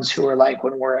ones who are like,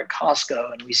 when we're at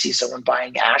Costco and we see someone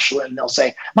buying Ashland, they'll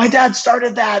say, my dad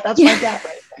started that. That's my Yeah. dad.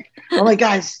 Right? Like, I'm like,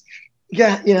 guys,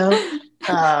 yeah,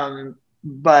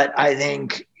 but I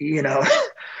think,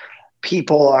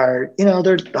 people are,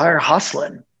 they're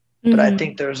hustling, but I Mm-hmm.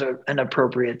 think there's an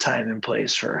appropriate time and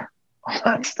place for all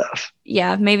that stuff.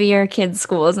 Yeah. Maybe your kid's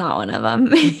school is not one of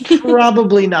them.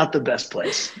 Probably not the best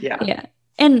place. Yeah. Yeah.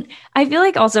 And I feel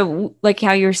like also like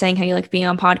how you were saying how you like being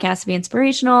on podcasts to be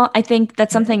inspirational. I think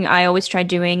that's something I always try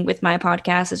doing with my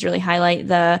podcast is really highlight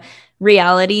the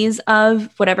realities of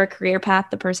whatever career path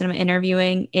the person I'm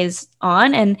interviewing is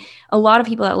on. And a lot of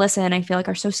people that listen, I feel like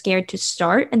are so scared to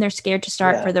start, and they're scared to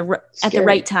start for Yeah. at the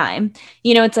right Scary. time.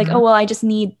 It's like, oh, Mhm. well, I just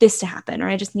need this to happen, or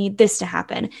I just need this to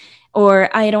happen,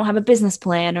 or I don't have a business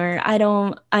plan, or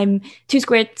I'm too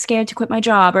scared to quit my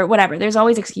job, or whatever. There's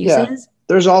always Yeah. excuses.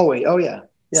 There's always, oh yeah.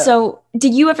 Yeah. So,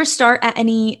 did you ever start at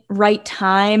any right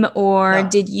time, or No,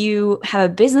 did you have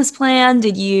a business plan?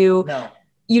 Did no,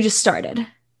 you just started?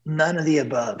 none of the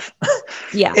above.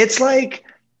 Yeah. It's like,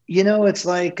 it's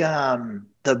like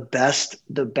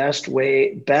the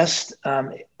best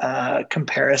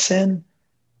comparison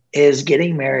is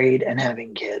getting married and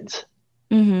having kids.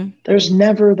 Mm-hmm. There's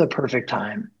never the perfect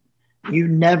time. You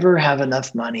never have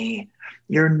enough money.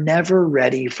 You're never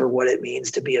ready for what it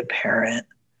means to be a parent.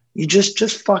 You just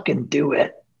fucking do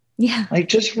it. Yeah. Like,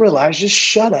 just realize, just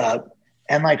shut up.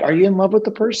 And like, are you in love with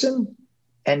the person?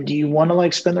 And do you want to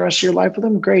like spend the rest of your life with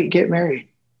them? Great, get married.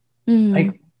 Mm-hmm.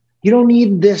 Like, you don't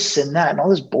need this and that and all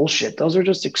this bullshit. Those are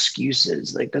just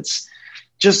excuses. Like, that's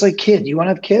just like kid. You want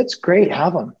to have kids? Great,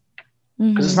 have them.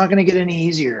 Because it's Mm-hmm. not going to get any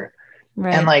easier. And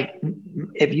Right. like,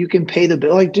 if you can pay the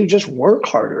bill, like, dude, just work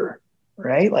harder,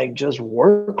 right? Like, just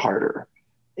work harder.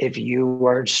 If you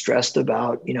are stressed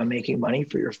about, making money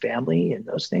for your family and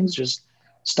those things, just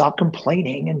stop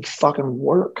complaining and fucking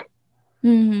work.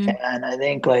 Mm-hmm. And I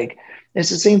think like it's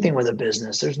the same thing with a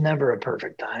business. There's never a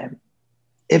perfect time.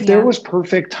 If there Yeah. was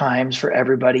perfect times for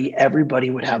everybody, everybody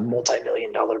would have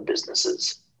multi-million-dollar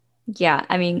businesses, Yeah.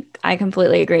 I mean, I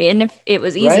completely agree. And if it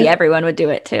was easy, right? everyone would do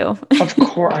it too. Of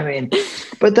course. I mean,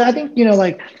 but I think,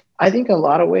 like, I think a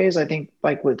lot of ways, I think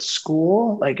like with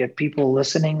school, like if people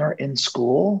listening are in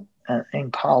school,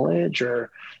 in college or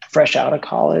fresh out of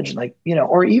college, like,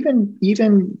 or even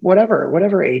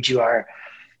whatever age you are,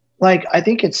 like, I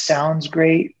think it sounds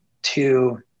great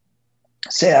to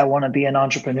say, I want to be an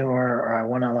entrepreneur or I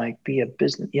want to like be a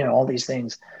business, all these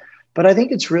things. But I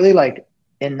think it's really like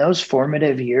in those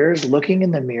formative years, looking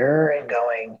in the mirror and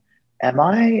going, am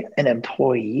I an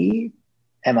employee?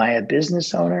 Am I a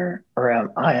business owner, or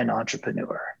am I an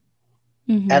entrepreneur?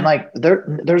 And Mm-hmm. like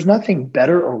there's nothing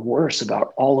better or worse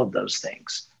about all of those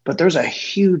things, but there's a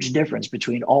huge difference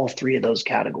between all three of those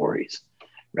categories,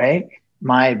 right?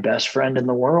 My best friend in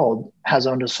the world has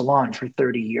owned a salon for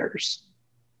 30 years.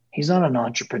 He's not an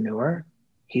entrepreneur.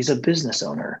 He's a business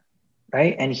owner,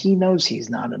 right? And he knows he's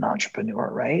not an entrepreneur,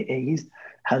 right? And he's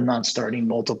not starting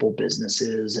multiple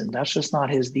businesses, and that's just not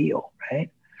his deal, right?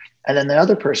 And then the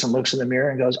other person looks in the mirror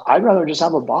and goes, I'd rather just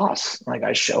have a boss. Like,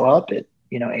 I show up at,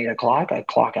 8 o'clock, I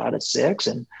clock out at 6,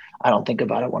 and I don't think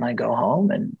about it when I go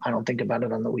home, and I don't think about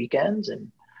it on the weekends.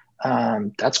 And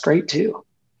that's great too.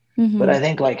 But Mm-hmm. I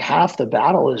think like half the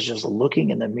battle is just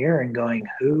looking in the mirror and going,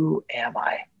 who am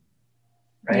I?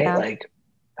 Right? Yeah. Like,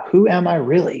 who am I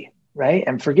really? Right?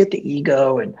 And forget the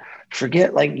ego and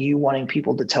forget like you wanting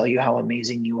people to tell you how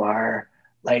amazing you are.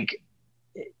 Like,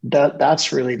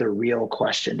 that's really the real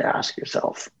question to ask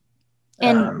yourself.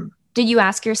 And did you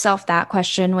ask yourself that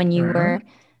question when you Mhm, were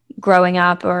growing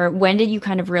up, or when did you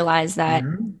kind of realize that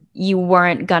mhm. you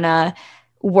weren't gonna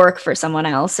work for someone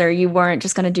else, or you weren't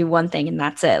just going to do one thing and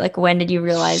that's it? Like, when did you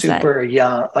realize that Super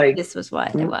young, like this was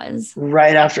what it was?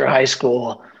 right after high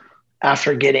school,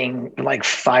 after getting like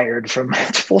fired from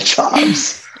multiple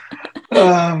jobs.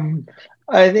 um,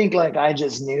 I think like I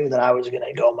just knew that I was going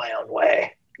to go my own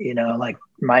way, like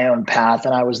my own path.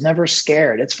 And I was never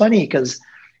scared. It's funny because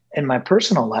in my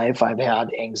personal life, I've had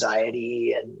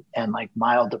anxiety and like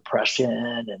mild depression.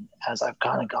 And as I've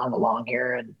kind of gone along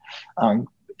here and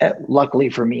luckily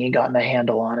for me, gotten a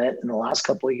handle on it in the last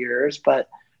couple of years, but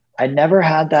I never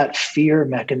had that fear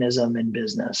mechanism in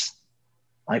business.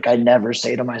 Like I never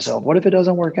say to myself, what if it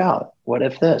doesn't work out? What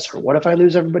if this, or what if I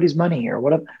lose everybody's money, or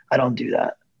what if I don't do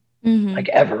that? Like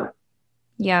ever.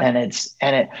 Yeah.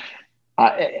 And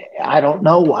I don't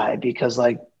know why, because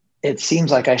like, it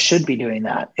seems like I should be doing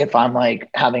that. If I'm like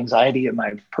have anxiety in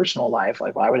my personal life,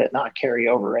 like why would it not carry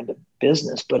over into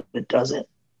business? But it doesn't.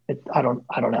 I don't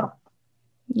know.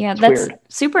 Yeah, It's that's weird.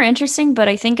 super interesting, but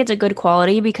I think it's a good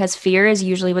quality because fear is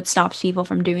usually what stops people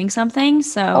from doing something.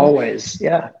 So, Always.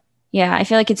 Yeah. yeah, I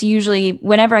feel like it's usually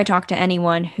whenever I talk to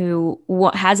anyone who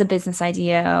has a business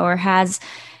idea or has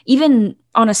even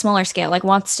on a smaller scale, like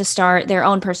wants to start their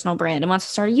own personal brand and wants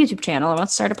to start a YouTube channel or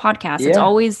wants to start a podcast, it's Yeah.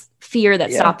 always fear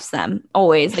that Yeah. stops them,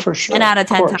 always, like For 10 sure. out of Of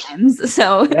 10 course. times.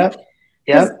 So, Yep.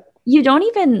 because Yep. you don't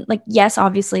even like, yes,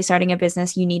 obviously starting a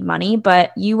business, you need money,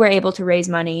 but you were able to raise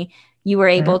money. You were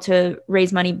able Mm-hmm. to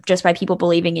raise money just by people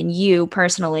believing in you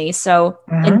personally. So,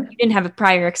 and Mm-hmm. you didn't have a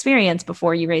prior experience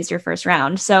before you raised your first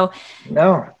round. So,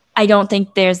 No. I don't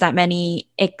think there's that many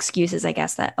excuses, I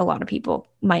guess, that a lot of people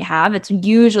might have. It's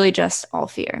usually just all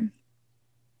fear.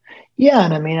 Yeah.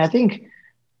 And I mean, I think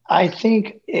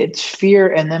it's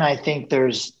fear. And then I think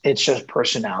it's just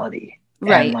personality and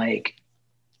Right. like,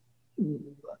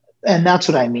 and that's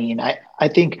what I mean. I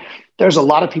think there's a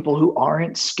lot of people who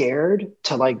aren't scared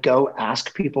to like go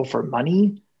ask people for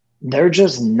money. They're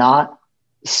just not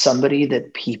somebody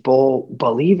that people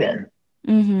believe in.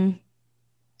 Mm-hmm.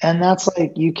 And that's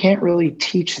like, you can't really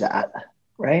teach that.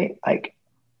 Right. Like,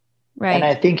 and Right.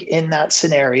 I think in that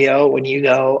scenario, when you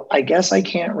go, I guess I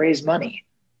can't raise money.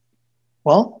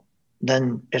 Well,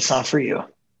 then it's not for you.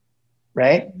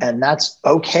 Right. And that's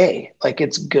okay. Like,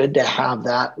 it's good to have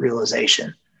that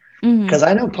realization. Mm-hmm. Because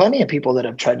I know plenty of people that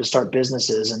have tried to start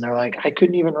businesses and they're like, I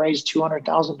couldn't even raise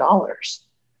 $200,000.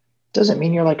 Doesn't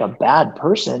mean you're like a bad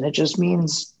person. It just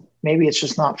means maybe it's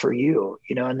just not for you,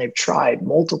 and they've tried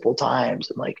multiple times.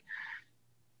 And like,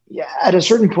 yeah, at a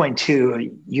certain point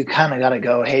too, you kind of got to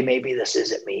go, hey, maybe this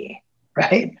isn't me.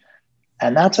 Right.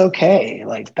 And that's okay.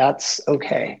 Like, that's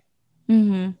okay.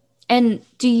 Mm-hmm. And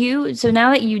so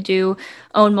now that you do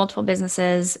own multiple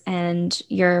businesses and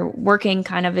you're working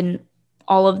kind of in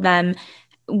all of them,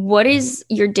 what is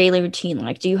your daily routine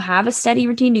like? Do you have a steady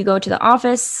routine? Do you go to the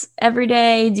office every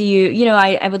day?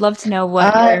 I would love to know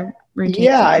what I, your routines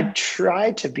yeah, I are.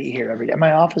 try to be here every day.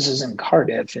 My office is in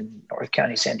Cardiff in North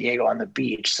County, San Diego on the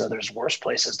beach. So there's worse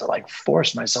places to like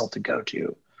force myself to go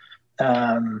to.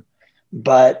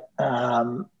 But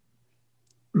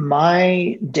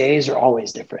my days are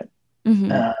always different.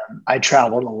 Mm-hmm. I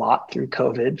traveled a lot through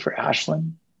COVID for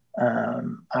Ashland.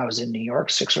 I was in New York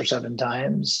 6 or 7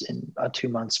 times in a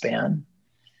 2-month span.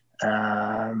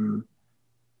 Um,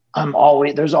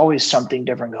 there's always something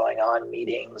different going on,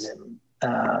 meetings and,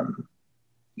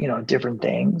 different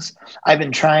things. I've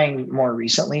been trying more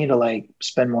recently to like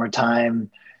spend more time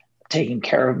taking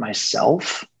care of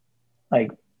myself,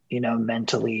 like,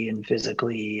 mentally and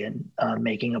physically, and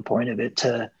making a point of it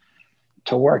to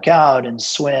work out and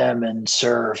swim and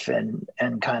surf and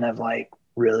kind of like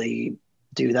really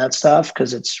do that stuff,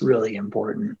 because it's really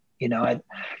important.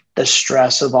 The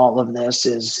stress of all of this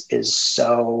is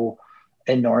so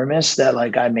enormous that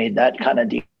like I made that kind of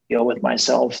deal with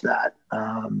myself that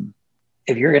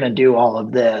if you're going to do all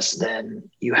of this, then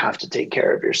you have to take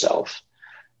care of yourself.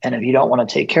 And if you don't want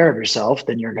to take care of yourself,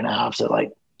 then you're going to have to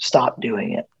like stop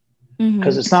doing it,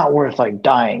 because Mm-hmm. it's not worth like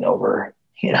dying over,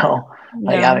 like No.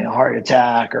 having a heart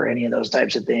attack or any of those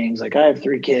types of things. Like, I have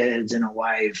 3 kids and a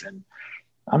wife, and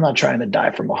I'm not trying to die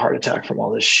from a heart attack from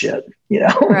all this shit,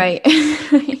 Right.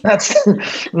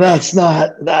 that's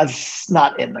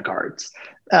not in the cards.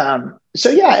 So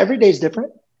yeah, every day's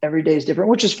different. Every day's different,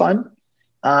 which is fun.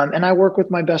 And I work with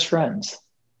my best friends.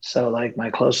 So like my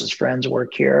closest friends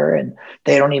work here, and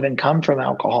they don't even come from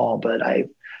alcohol, but I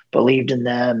believed in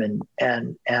them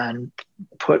and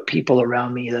put people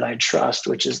around me that I trust,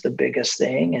 which is the biggest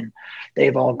thing. And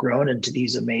they've all grown into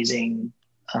these amazing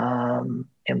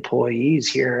employees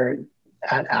here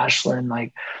at Ashland.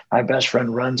 Like, my best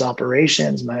friend runs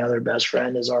operations. My other best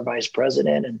friend is our vice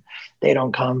president, and they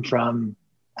don't come from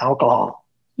alcohol.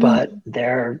 but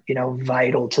they're,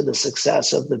 vital to the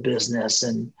success of the business.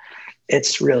 And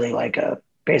it's really like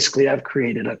basically I've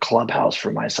created a clubhouse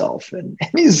for myself and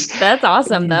That's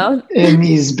awesome though. in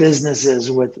these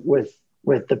businesses with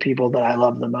the people that I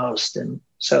love the most. And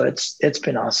so it's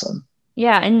been awesome.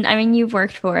 Yeah. And I mean, you've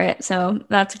worked for it, so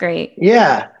that's great.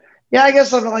 Yeah. Yeah. I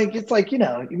guess I'm like, it's like, you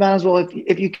might as well,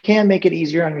 if you can make it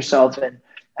easier on yourself and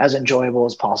as enjoyable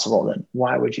as possible, then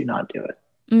why would you not do it?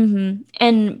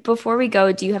 And before we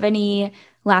go, do you have any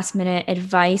last minute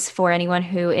advice for anyone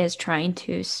who is trying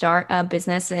to start a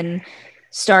business and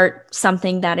start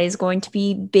something that is going to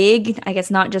be big? I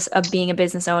guess not just being a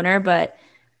business owner, but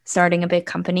starting a big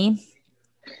company.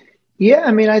 Yeah.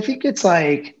 I mean, I think it's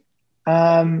like,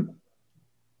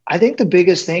 I think the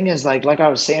biggest thing is like I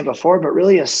was saying before, but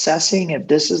really assessing if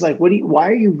this is like, why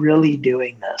are you really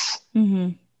doing this?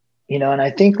 And I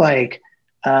think like,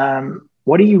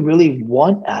 what do you really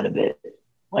want out of it?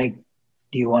 Like,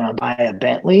 do you want to buy a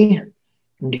Bentley?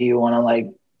 Do you want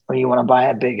to buy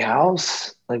a big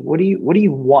house? Like, what do you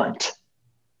want?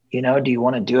 Do you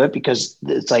want to do it because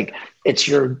it's like, it's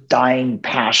your dying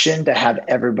passion to have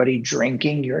everybody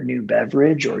drinking your new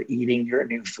beverage or eating your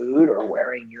new food or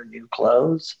wearing your new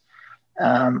clothes?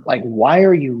 Like, why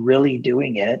are you really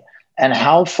doing it? And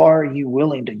how far are you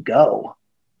willing to go?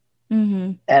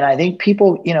 And I think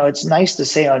people, it's nice to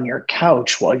say on your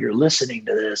couch while you're listening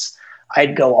to this,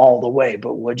 I'd go all the way,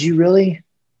 but would you really?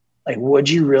 Like, would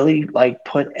you really like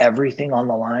put everything on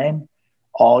the line?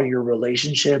 All your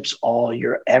relationships, all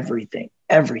your everything.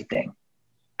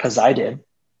 Cause I did.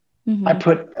 I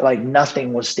put like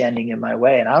nothing was standing in my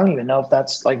way. And I don't even know if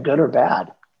that's like good or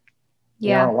bad.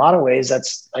 Yeah. In a lot of ways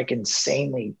that's like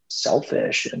insanely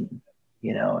selfish and,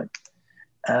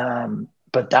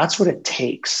 but that's what it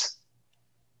takes,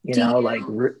 that's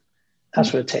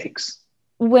what it takes.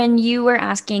 When you were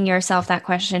asking yourself that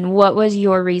question, what was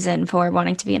your reason for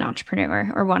wanting to be an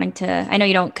entrepreneur or wanting to, I know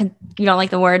you don't like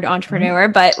the word entrepreneur,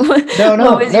 but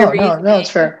No,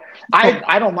 it's fair. Okay.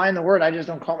 I don't mind the word. I just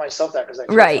don't call myself that because I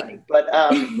feel Right. funny. But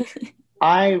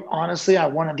I honestly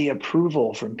wanted the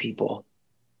approval from people.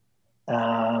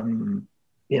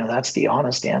 That's the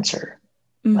honest answer.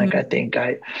 Like, I think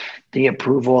the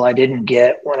approval I didn't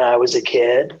get when I was a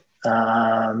kid.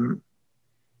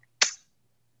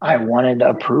 I wanted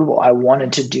approval. I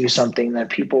wanted to do something that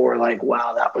people were like,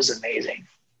 wow, that was amazing.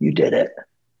 You did it.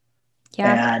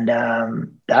 Yeah.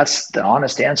 And that's the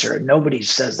honest answer. Nobody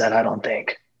says that, I don't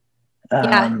think.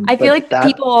 Yeah. I feel like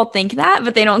people all think that,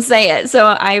 but they don't say it. So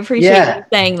I appreciate you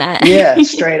saying that. Yeah,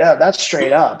 straight up. That's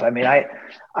straight up. I mean, I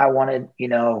wanted,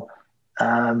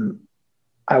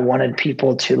 I wanted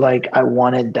people to like, I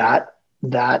wanted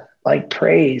that like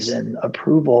praise and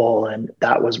approval. And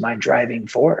that was my driving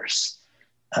force.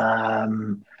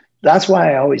 That's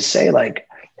why I always say like,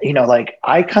 like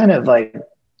I kind of like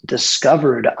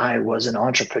discovered I was an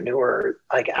entrepreneur,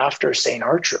 like after St.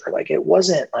 Archer. Like, it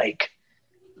wasn't like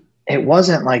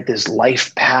this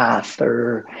life path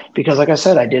because like I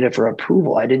said, I did it for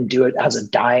approval. I didn't do it I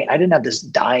didn't have this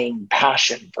dying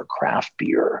passion for craft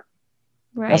beer.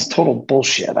 Right. That's total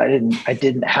bullshit. I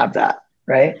didn't have that.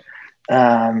 Right.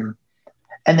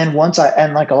 And then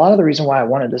and like a lot of the reason why I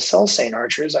wanted to sell St.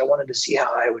 Archer is I wanted to see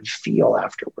how I would feel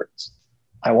afterwards.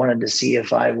 I wanted to see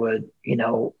if I would,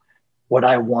 would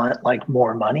I want like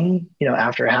more money,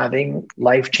 after having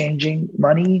life-changing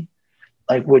money?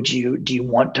 Like, do you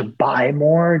want to buy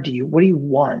more? What do you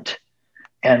want?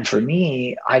 And for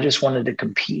me, I just wanted to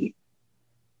compete.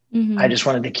 I just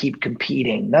wanted to keep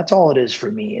competing. That's all it is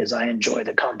for me, is I enjoy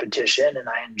the competition and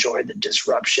I enjoy the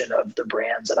disruption of the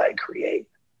brands that I create.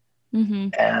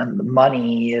 And the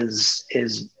money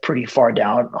is pretty far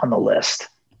down on the list.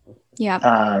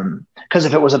 Yeah. Because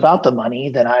if it was about the money,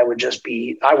 then I would have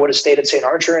stayed at St.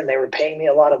 Archer and they were paying me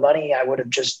a lot of money. I would have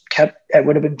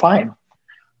been fine.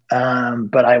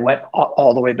 But I went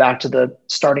all the way back to the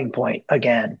starting point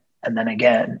again, and then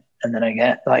again, and then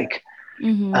again. Like,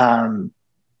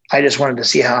 I just wanted to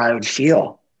see how I would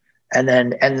feel. And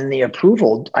then the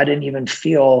approval, I didn't even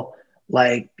feel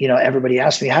like, everybody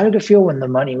asked me, how did it feel when the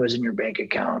money was in your bank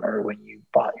account or when you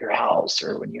bought your house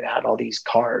or when you had all these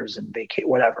cars and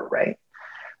whatever. Right.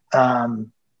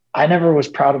 I never was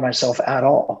proud of myself at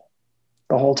all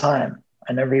the whole time.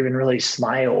 I never even really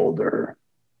smiled, or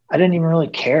I didn't even really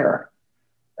care.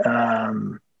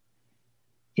 The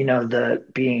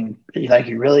being like,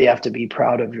 you really have to be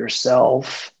proud of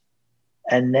yourself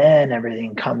and then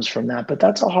everything comes from that. But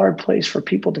that's a hard place for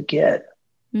people to get,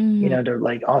 to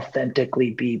like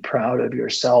authentically be proud of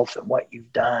yourself and what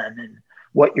you've done and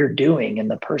what you're doing and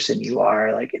the person you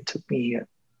are. Like, it took me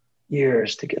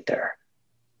years to get there.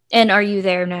 And are you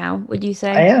there now, would you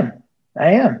say? I am.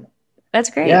 I am. That's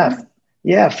great.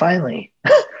 Yeah. Finally.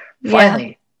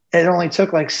 Finally. It only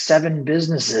took like 7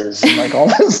 businesses and like all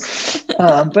this.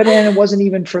 But then it wasn't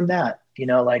even from that,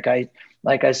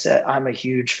 like I said, I'm a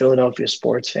huge Philadelphia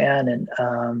sports fan,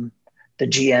 and the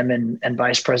GM and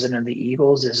vice president of the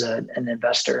Eagles is an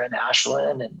investor in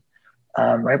Ashland.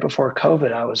 And right before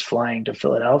COVID, I was flying to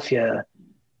Philadelphia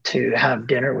to have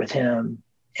dinner with him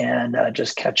and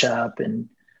just catch up. And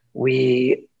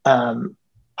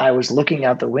I was looking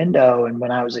out the window, and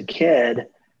when I was a kid,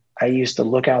 I used to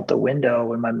look out the window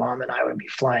when my mom and I would be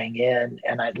flying in,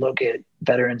 and I'd look at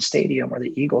Veterans Stadium where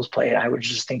the Eagles play. I would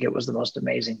just think it was the most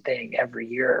amazing thing every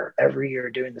year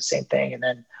doing the same thing. And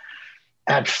then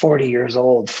at 40 years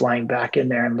old, flying back in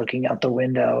there and looking out the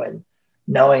window and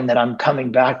knowing that I'm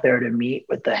coming back there to meet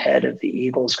with the head of the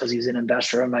Eagles because he's an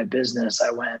investor in my business,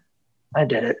 I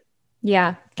did it.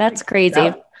 Yeah, that's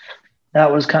crazy.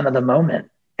 That was kind of the moment.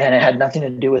 And it had nothing to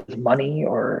do with money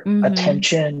or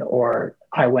attention, or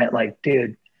I went like,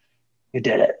 dude, you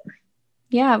did it.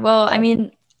 Yeah. Well, I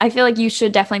mean, I feel like you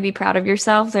should definitely be proud of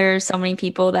yourself. There's so many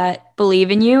people that believe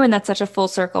in you, and that's such a full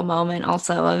circle moment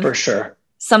also of for sure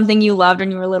something you loved when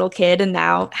you were a little kid and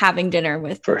now having dinner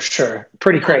with. For sure.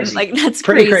 Pretty crazy. Like that's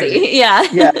pretty crazy. Yeah.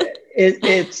 Yeah.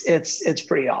 It's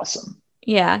pretty awesome.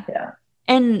 Yeah. Yeah.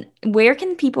 And where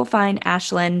can people find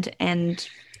Ashland, and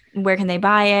where can they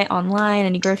buy it online?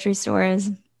 Any grocery stores?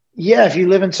 Yeah. If you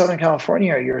live in Southern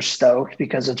California, you're stoked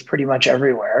because it's pretty much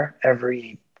everywhere.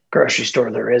 Every grocery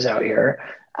store there is out here.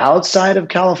 Outside of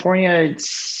California,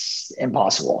 it's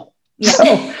impossible.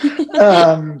 Yeah.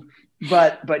 So,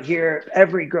 but here,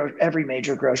 every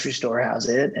major grocery store has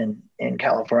it in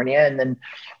California, and then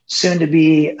soon to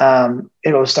be,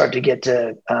 it'll start to get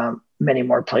to many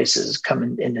more places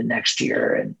coming into next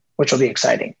year, and which will be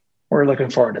exciting. We're looking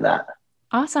forward to that.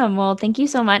 Awesome. Well, thank you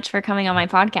so much for coming on my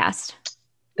podcast.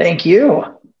 Thank you.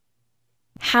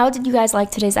 How did you guys like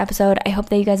today's episode? I hope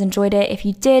that you guys enjoyed it. If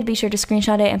you did, be sure to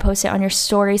screenshot it and post it on your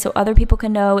story so other people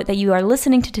can know that you are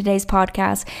listening to today's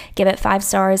podcast. Give it 5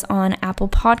 stars on Apple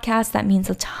Podcasts. That means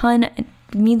a ton. It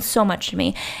means so much to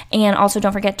me. And also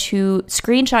don't forget to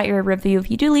screenshot your review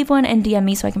if you do leave one and DM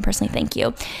me so I can personally thank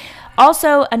you.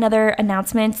 Also, another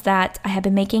announcement that I have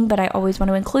been making, but I always want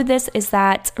to include this, is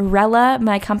that Rella,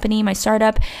 my company, my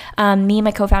startup, me and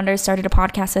my co-founders started a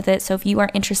podcast with it. So if you are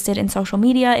interested in social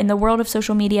media, in the world of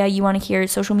social media, you want to hear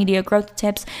social media growth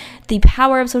tips, the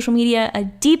power of social media, a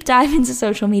deep dive into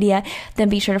social media, then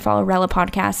be sure to follow Rella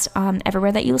Podcast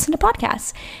everywhere that you listen to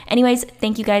podcasts. Anyways,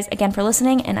 thank you guys again for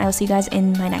listening, and I will see you guys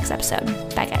in my next episode.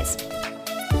 Bye, guys.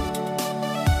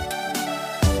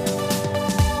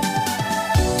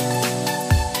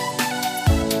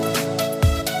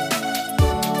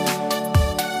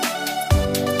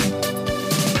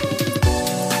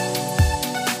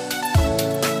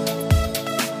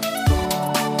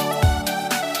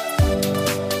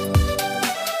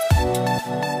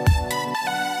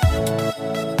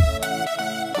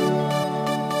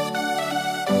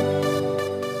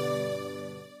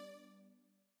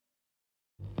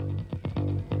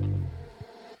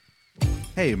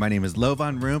 Hey, my name is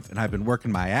Lovan Rumpf, and I've been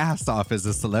working my ass off as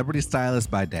a celebrity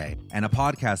stylist by day and a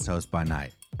podcast host by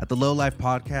night. At the Low Life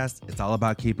Podcast, it's all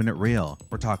about keeping it real.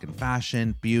 We're talking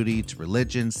fashion, beauty, to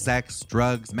religion, sex,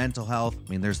 drugs, mental health. I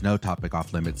mean, there's no topic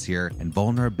off limits here, and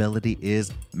vulnerability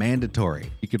is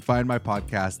mandatory. You can find my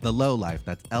podcast, The Low Life,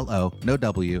 that's L-O, no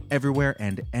W, everywhere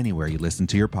and anywhere you listen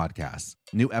to your podcasts.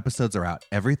 New episodes are out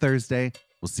every Thursday.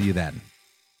 We'll see you then.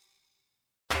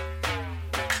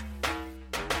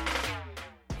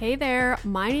 Hey there,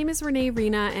 my name is Renee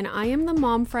Rena, and I am the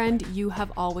mom friend you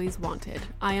have always wanted.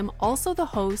 I am also the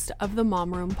host of the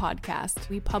Mom Room podcast.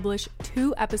 We publish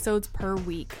 2 episodes per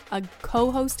week, a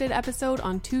co-hosted episode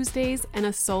on Tuesdays and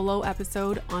a solo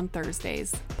episode on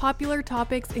Thursdays. Popular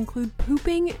topics include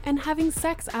pooping and having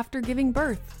sex after giving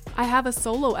birth. I have a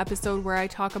solo episode where I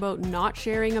talk about not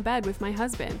sharing a bed with my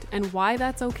husband and why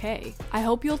that's okay. I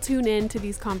hope you'll tune in to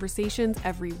these conversations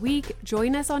every week.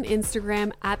 Join us on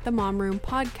Instagram at the Mom Room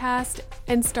Podcast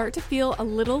and start to feel a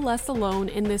little less alone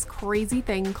in this crazy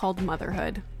thing called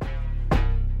motherhood.